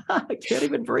I can't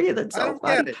even breathe. It's so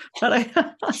funny. But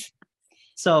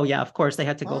so yeah, of course they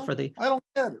had to go for the I don't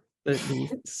get it.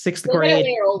 the sixth We'll get it grade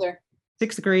when you're older.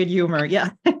 sixth grade humor. Yeah.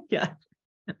 Yeah.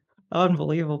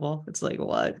 Unbelievable. It's like,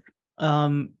 what?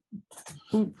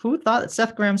 Who thought that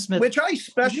Seth Graham-Smith, Which I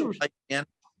specialize in,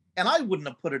 and I wouldn't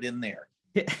have put it in there.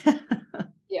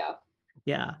 Yeah.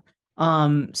 Yeah.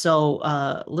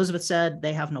 So Elizabeth said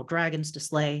they have no dragons to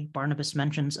slay. Barnabas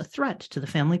mentions a threat to the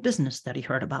family business that he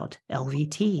heard about,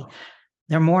 LVT.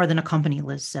 They're more than a company,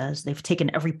 Liz says. They've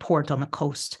taken every port on the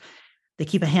coast. They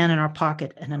keep a hand in our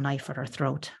pocket and a knife at our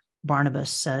throat. Barnabas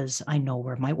says, I know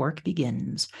where my work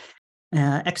begins.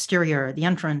 Exterior, the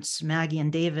entrance, Maggie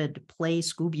and David play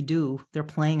Scooby-Doo. They're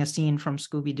playing a scene from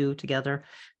Scooby-Doo together.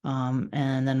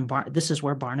 And then this is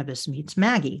where Barnabas meets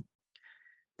Maggie.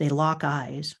 They lock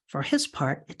eyes. For his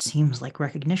part, it seems like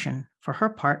recognition. For her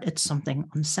part, it's something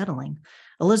unsettling.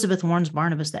 Elizabeth warns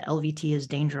Barnabas that LVT is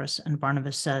dangerous, and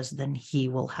Barnabas says then he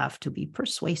will have to be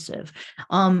persuasive.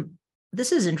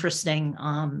 This is interesting.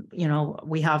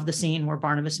 We have the scene where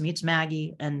Barnabas meets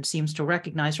Maggie and seems to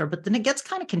recognize her, but then it gets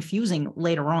kind of confusing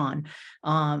later on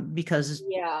because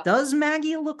does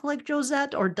Maggie look like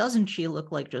Josette or doesn't she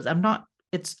look like Josette?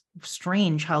 It's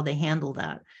strange how they handle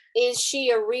that. Is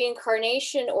she a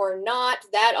reincarnation or not?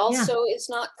 That also is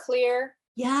not clear.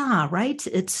 Yeah, right.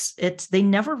 It's they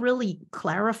never really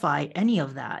clarify any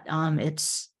of that.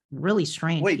 It's really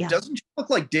strange. Wait, doesn't she look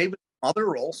like David's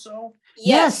mother also?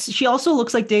 Yes, she also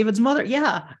looks like David's mother.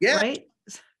 Yeah. Right.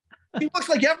 She looks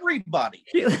like everybody.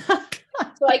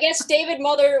 So I guess David's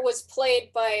mother was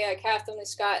played by Kathleen Lee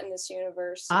Scott in this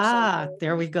universe.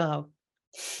 There we go.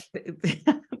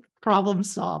 Problem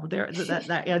solved. There,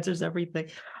 that answers everything.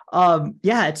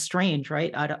 It's strange,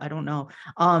 right? I don't know.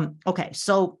 Okay,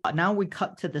 so now we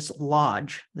cut to this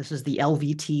lodge. This is the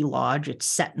LVT lodge. It's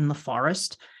set in the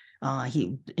forest.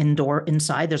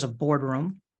 Inside there's a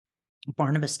boardroom.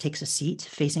 Barnabas takes a seat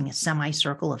facing a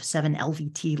semicircle of 7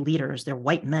 LVT leaders. They're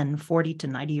white men, 40 to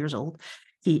 90 years old.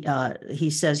 He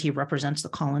says he represents the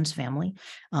Collins family.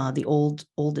 The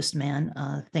oldest man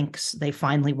thinks they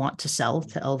finally want to sell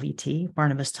to LVT.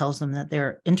 Barnabas tells them that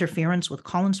their interference with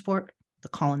Collinsport, the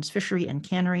Collins fishery and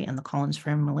cannery, and the Collins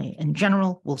family in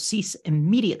general will cease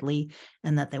immediately,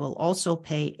 and that they will also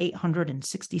pay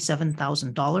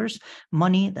 $867,000,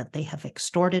 money that they have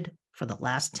extorted for the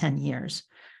last 10 years.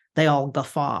 They all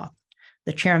guffaw.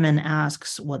 The chairman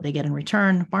asks what they get in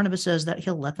return. Barnabas says that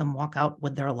he'll let them walk out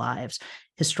with their lives.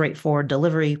 His straightforward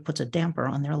delivery puts a damper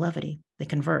on their levity. They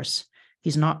converse.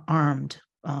 He's not armed,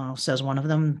 says one of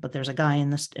them, but there's a guy in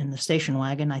the station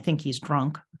wagon. I think he's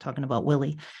drunk. I'm talking about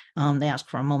Willie. They ask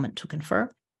for a moment to confer.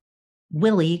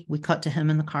 Willie, we cut to him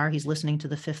in the car. He's listening to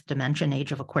the Fifth Dimension,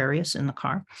 Age of Aquarius in the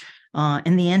car.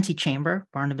 In the antechamber,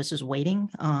 Barnabas is waiting.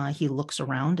 He looks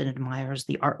around and admires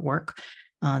the artwork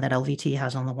that LVT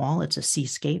has on the wall. It's a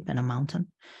seascape and a mountain.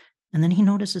 And then he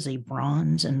notices a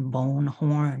bronze and bone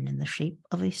horn in the shape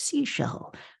of a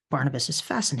seashell. Barnabas is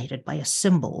fascinated by a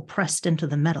symbol pressed into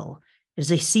the metal. It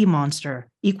is a sea monster,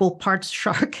 equal parts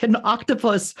shark and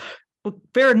octopus.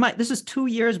 Bear in mind, this is 2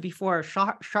 years before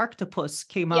Sharktopus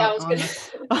came out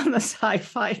on the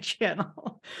Sci-Fi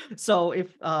Channel. So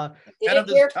if Did it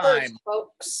hear first,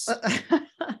 folks.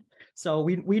 So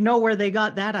we know where they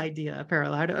got that idea,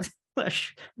 apparently.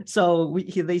 So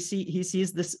he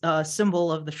sees this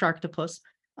symbol of the Sharktopus.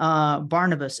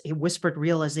 Barnabas, a whispered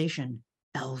realization,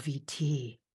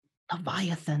 LVT,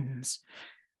 Leviathans.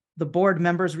 The board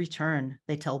members return.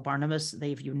 They tell Barnabas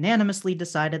they've unanimously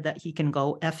decided that he can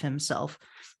go F himself.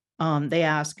 They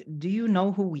ask, do you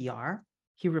know who we are?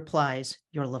 He replies,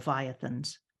 you're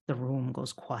Leviathans. The room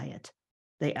goes quiet.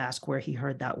 They ask where he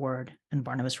heard that word, and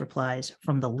Barnabas replies,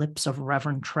 from the lips of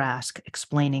Reverend Trask,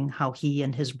 explaining how he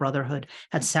and his brotherhood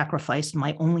had sacrificed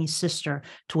my only sister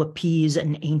to appease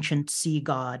an ancient sea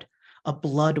god, a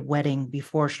blood wedding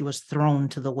before she was thrown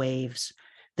to the waves.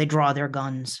 They draw their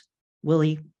guns.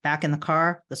 Willie back in the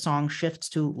car, the song shifts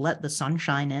to Let the Sun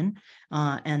Shine In.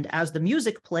 And as the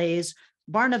music plays,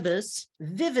 Barnabas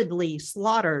vividly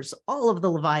slaughters all of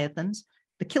the Leviathans.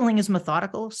 The killing is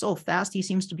methodical, so fast he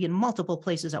seems to be in multiple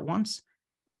places at once.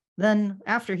 Then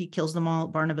after he kills them all,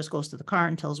 Barnabas goes to the car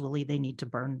and tells Willie they need to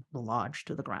burn the lodge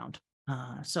to the ground.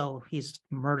 So he's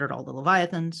murdered all the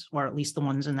Leviathans, or at least the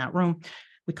ones in that room.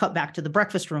 We cut back to the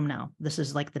breakfast room now. This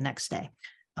is like the next day.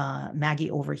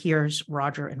 Maggie overhears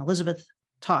Roger and Elizabeth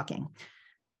talking.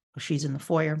 She's in the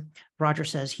foyer. Roger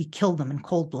says he killed them in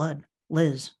cold blood.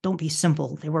 Liz, don't be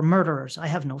simple. They were murderers. I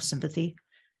have no sympathy.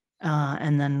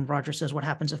 And then Roger says, what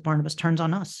happens if Barnabas turns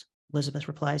on us? Elizabeth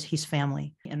replies, he's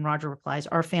family. And Roger replies,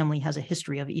 our family has a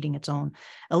history of eating its own.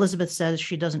 Elizabeth says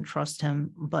she doesn't trust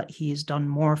him, but he's done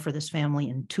more for this family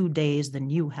in 2 days than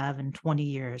you have in 20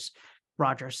 years.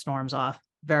 Roger storms off.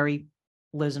 Very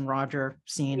Liz and Roger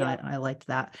scene. Yeah. I liked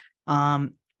that.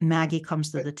 Maggie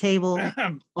comes to the table.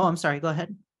 Oh, I'm sorry. Go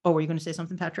ahead. Oh, were you going to say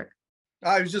something, Patrick?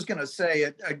 I was just going to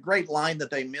say a great line that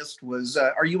they missed was,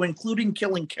 are you including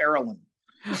killing Carolyn?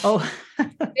 Oh,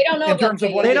 they don't know about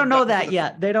that. They don't know that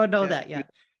yet. They don't know that yet.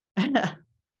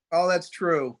 Oh, that's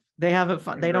true. They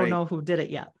haven't. They don't know who did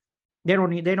it yet. They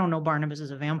don't know Barnabas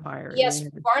is a vampire. Yes,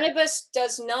 Barnabas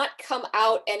does not come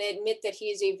out and admit that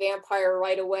he is a vampire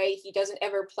right away. He doesn't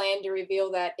ever plan to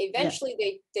reveal that.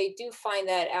 Eventually, they do find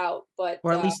that out, but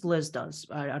or at least Liz does.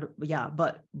 Yeah,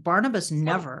 but Barnabas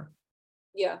never.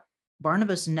 Yeah.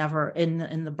 Barnabas never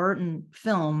in the Burton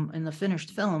film, in the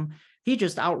finished film, he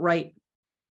just outright.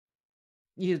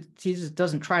 He just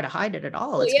doesn't try to hide it at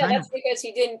all. Well, that's because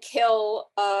he didn't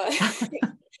kill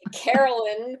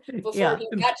Carolyn before he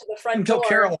got to the front door.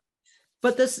 Carolyn.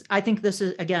 But I think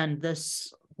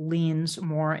this leans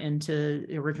more into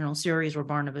the original series where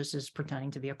Barnabas is pretending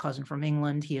to be a cousin from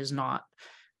England. He is not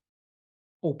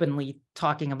openly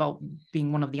talking about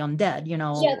being one of the undead,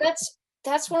 Yeah,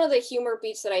 that's one of the humor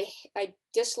beats that I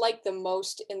dislike the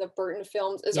most in the Burton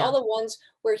films is all the ones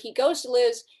where he goes to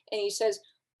Liz and he says,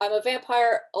 I'm a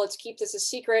vampire. Let's keep this a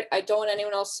secret. I don't want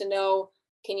anyone else to know.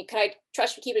 Can I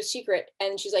trust you to keep it a secret?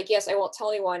 And she's like, yes, I won't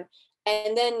tell anyone.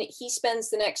 And then he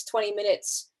spends the next 20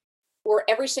 minutes where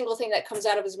every single thing that comes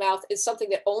out of his mouth is something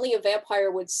that only a vampire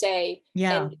would say.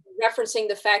 Yeah. And referencing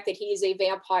the fact that he is a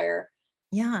vampire.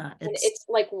 Yeah. It's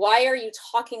like, why are you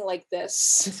talking like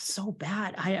this? It's so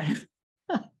bad.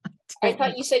 I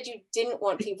thought you said you didn't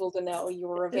want people to know you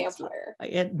were a vampire.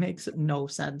 It makes no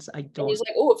sense. I don't. And he's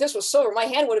like, oh, if this was silver, my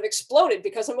hand would have exploded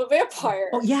because I'm a vampire.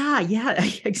 Oh, yeah,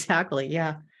 exactly.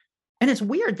 Yeah. And it's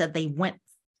weird that they went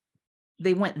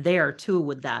there too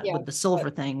with that, with the silver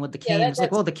thing, with the cane. It's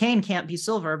like, well, the cane can't be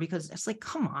silver because it's like,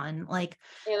 come on, like.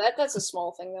 Yeah, that's a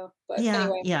small thing though. But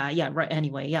anyway. Yeah, right.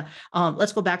 Anyway, yeah.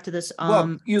 Let's go back to this.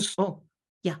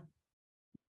 Yeah.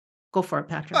 Go for it,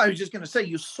 Patrick. I was just going to say,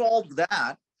 you solved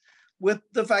that with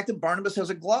the fact that Barnabas has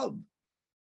a glove.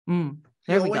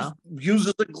 There we go.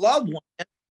 Uses a glove and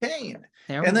cane.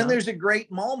 And then there's a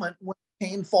great moment when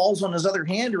cane falls on his other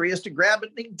hand, or he has to grab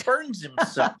it and he burns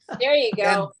himself. There you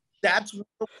go. And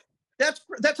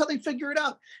that's how they figure it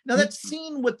out. Now that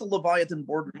scene with the Leviathan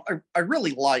boardroom, I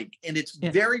really like, and it's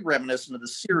very reminiscent of the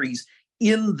series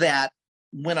in that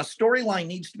when a storyline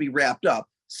needs to be wrapped up,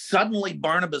 suddenly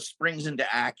Barnabas springs into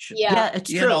action. Yeah,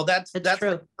 it's true. That's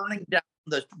true. Like burning down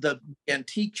the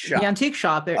antique shop. The antique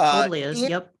shop, it totally is.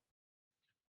 Yep.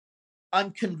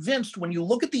 I'm convinced when you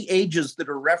look at the ages that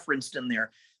are referenced in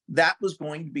there, that was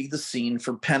going to be the scene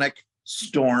for Pennock,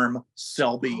 Storm,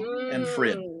 Selby, and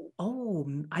Frid. Oh,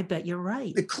 I bet you're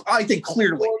right. I think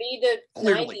clearly. 40 to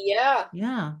 90, yeah.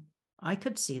 Yeah, I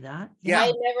could see that. Yeah. I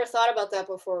never thought about that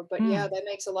before, but yeah, that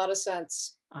makes a lot of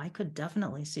sense. I could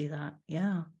definitely see that.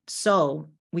 Yeah. So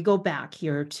we go back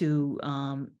here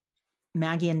to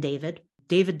Maggie and David.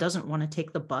 David doesn't want to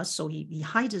take the bus, so he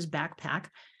hides his backpack.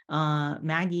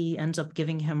 Maggie ends up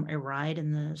giving him a ride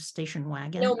in the station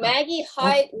wagon. No, Maggie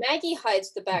hides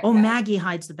the backpack. Oh, Maggie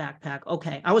hides the backpack.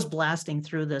 Okay. I was blasting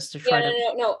through this to try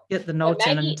to get the notes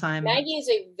in time. Maggie is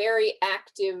a very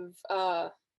active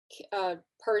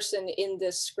person in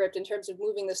this script in terms of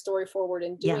moving the story forward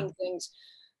and doing things.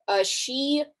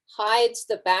 She hides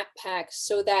the backpack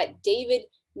so that David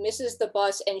misses the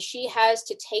bus and she has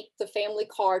to take the family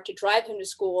car to drive him to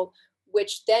school,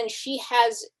 which then she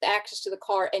has access to the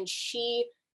car and she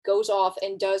goes off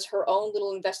and does her own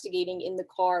little investigating in the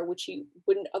car, which she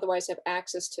wouldn't otherwise have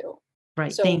access to.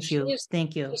 Right. So Thank you.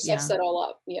 She sets that all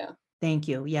up. Yeah. Thank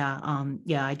you. Yeah.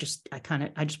 I just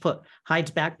put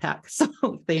hides backpack.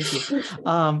 So thank you.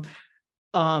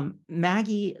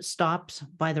 Maggie stops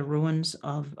by the ruins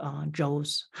of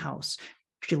Joe's house.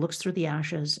 She looks through the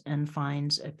ashes and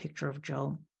finds a picture of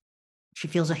Joe. She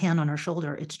feels a hand on her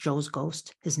shoulder. It's Joe's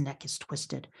ghost. His neck is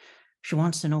twisted. She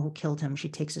wants to know who killed him. She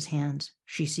takes his hands.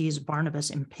 She sees Barnabas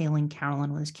impaling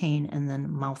Carolyn with his cane and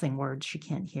then mouthing words she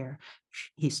can't hear.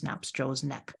 He snaps Joe's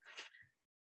neck.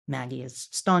 Maggie is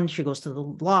stunned. She goes to the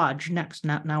lodge next.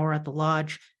 Now we're at the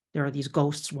lodge. There are these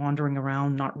ghosts wandering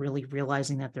around, not really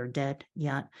realizing that they're dead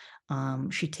yet.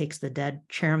 She takes the dead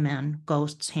chairman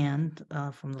ghost's hand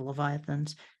from the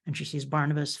Leviathans, and she sees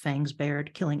Barnabas, fangs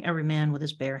bared, killing every man with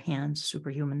his bare hands,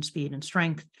 superhuman speed and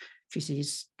strength. She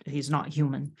sees he's not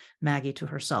human. Maggie to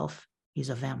herself, he's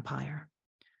a vampire.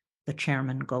 The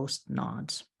chairman ghost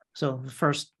nods. So the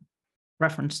first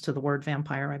reference to the word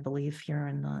vampire, I believe, here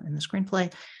in the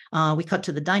screenplay. We cut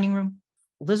to the dining room.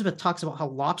 Elizabeth talks about how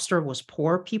lobster was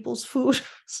poor people's food.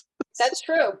 That's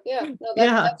true. Yeah. No,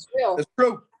 Yeah. that's real. That's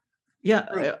true. Yeah.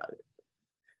 True.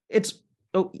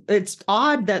 It's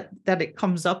odd that it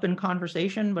comes up in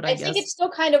conversation, but I guess think it still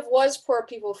kind of was poor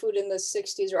people food in the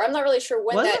 60s, or I'm not really sure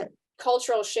when that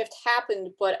cultural shift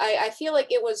happened, but I feel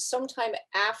like it was sometime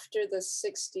after the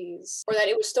 60s, or that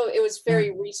it was very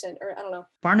recent, or I don't know.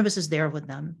 Barnabas is there with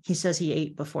them. He says he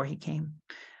ate before he came.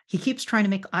 He keeps trying to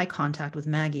make eye contact with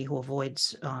Maggie, who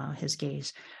avoids his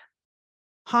gaze.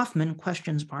 Hoffman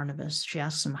questions Barnabas. She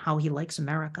asks him how he likes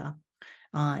America.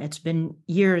 It's been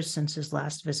years since his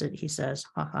last visit, he says.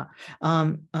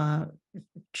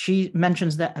 She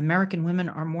mentions that American women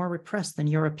are more repressed than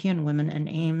European women and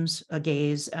aims a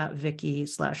gaze at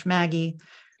Vicky/Maggie.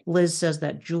 Liz says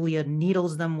that Julia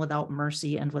needles them without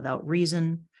mercy and without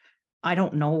reason. I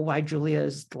don't know why Julia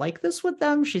is like this with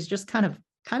them. She's just kind of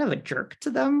a jerk to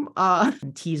them,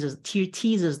 and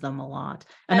teases them a lot.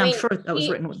 And I'm sure that was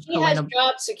written with Helena. Has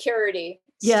job security.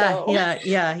 Yeah, so.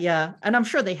 yeah. And I'm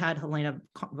sure they had Helena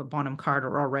Bonham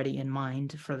Carter already in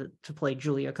mind to play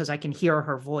Julia, because I can hear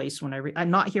her voice when I read.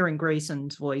 I'm not hearing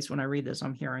Grayson's voice when I read this.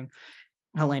 I'm hearing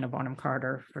Helena Bonham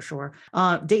Carter for sure.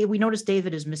 We notice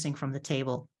David is missing from the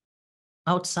table.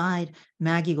 Outside,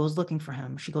 Maggie goes looking for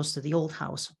him. She goes to the old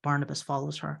house. Barnabas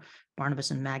follows her.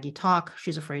 Barnabas and Maggie talk.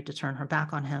 She's afraid to turn her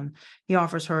back on him. He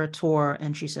offers her a tour,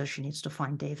 and she says she needs to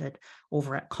find David.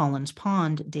 Over at Collins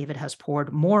Pond, David has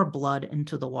poured more blood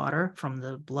into the water from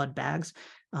the blood bags.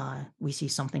 We see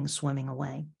something swimming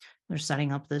away. They're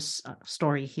setting up this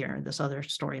story here, this other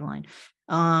storyline.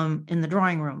 In the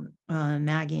drawing room,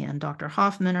 Maggie and Dr.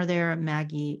 Hoffman are there.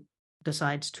 Maggie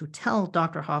decides to tell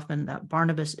Dr. Hoffman that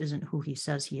Barnabas isn't who he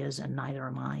says he is, and neither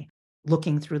am I.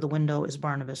 Looking through the window is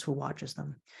Barnabas, who watches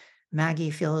them.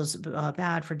 Maggie feels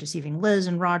bad for deceiving Liz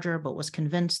and Roger, but was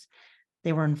convinced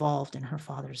they were involved in her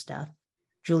father's death.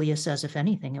 Julia says, if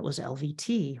anything, it was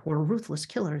LVT, who were ruthless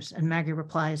killers, and Maggie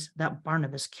replies that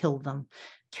Barnabas killed them.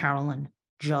 Carolyn,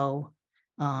 Joe,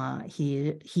 and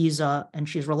she's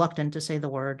reluctant to say the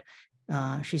word.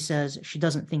 She says she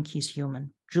doesn't think he's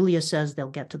human. Julia says they'll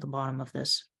get to the bottom of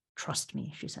this. Trust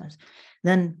me, she says.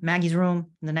 Then Maggie's room,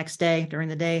 the next day, during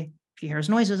the day, she hears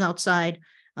noises outside.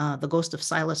 The ghost of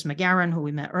Silas McGarren, who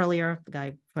we met earlier, the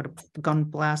guy got a gun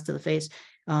blast to the face.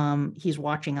 He's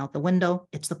watching out the window.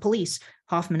 It's the police.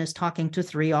 Hoffman is talking to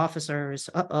 3 officers.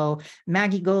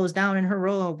 Maggie goes down in her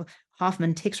robe.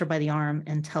 Hoffman takes her by the arm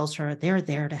and tells her they're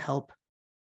there to help.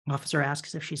 Officer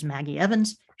asks if she's Maggie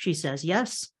Evans. She says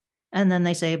yes. And then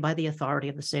they say, by the authority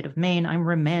of the state of Maine, I'm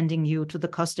remanding you to the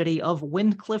custody of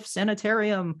Windcliff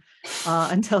Sanitarium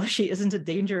until she isn't a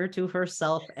danger to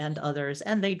herself and others.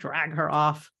 And they drag her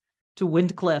off to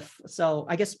Windcliff. So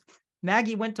I guess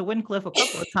Maggie went to Windcliff a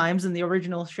couple of times in the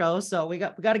original show. So we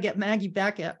got to get Maggie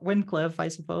back at Windcliff, I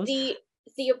suppose. The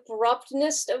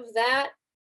abruptness of that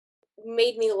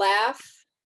made me laugh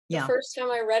the first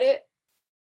time I read it.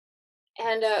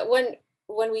 And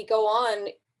when we go on,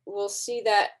 we'll see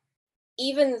that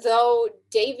even though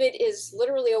David is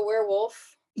literally a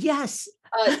werewolf, yes,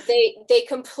 they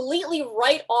completely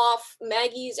write off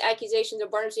Maggie's accusations of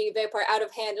Barnabas being a vampire out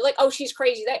of hand. They're like, oh, she's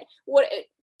crazy.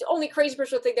 The only crazy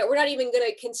person would think that. We're not even going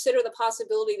to consider the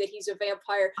possibility that he's a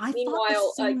vampire. Meanwhile,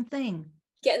 thought the same thing.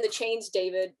 Get in the chains,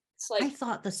 David. It's like, I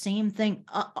thought the same thing.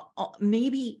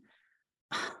 Maybe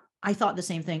I thought the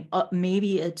same thing.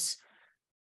 Maybe it's.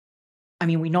 I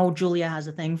mean, we know Julia has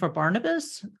a thing for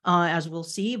Barnabas, as we'll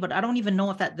see, but I don't even know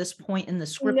if at this point in the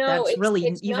script that's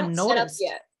really even noticed.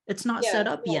 Yet. It's not set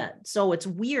up yet. So it's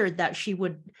weird that she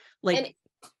would like,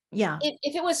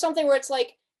 If it was something where it's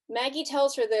like, Maggie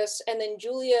tells her this, and then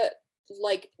Julia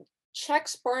like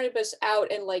checks Barnabas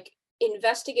out and like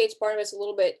investigates Barnabas a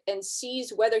little bit and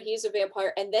sees whether he's a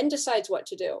vampire and then decides what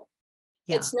to do.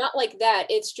 Yeah. It's not like that.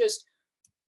 It's just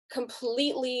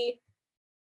completely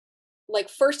like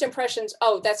first impressions.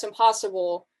 Oh, that's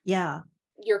impossible. Yeah.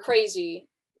 You're crazy.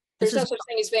 There's no such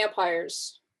thing as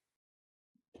vampires.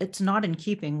 It's not in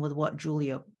keeping with what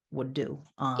Julia would do.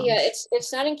 Yeah,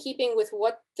 it's not in keeping with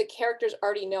what the characters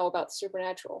already know about the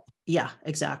supernatural. Yeah,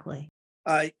 exactly.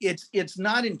 It's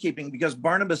not in keeping because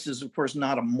Barnabas is, of course,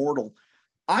 not a mortal.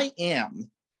 I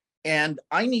am, and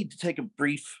I need to take a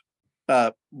brief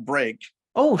break.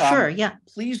 Oh, sure, yeah.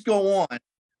 Please go on.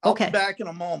 I'll Okay. be back in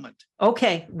a moment.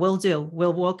 Okay, will do.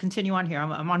 We'll continue on here.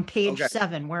 I'm on page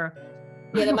 7. We're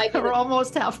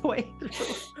almost halfway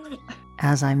through.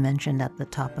 As I mentioned at the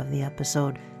top of the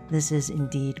episode, this is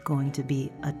indeed going to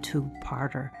be a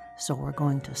 2-parter. So we're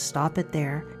going to stop it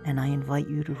there, and I invite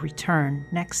you to return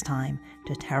next time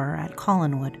to Terror at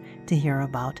Collinwood to hear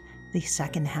about the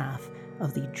second half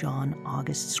of the John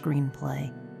August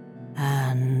screenplay.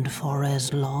 And for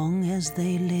as long as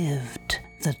they lived,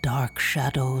 the dark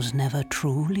shadows never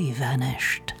truly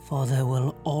vanished, for there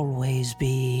will always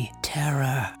be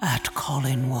Terror at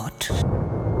Collinwood.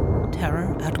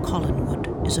 Terror at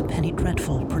Collinwood is a Penny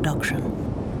Dreadful production.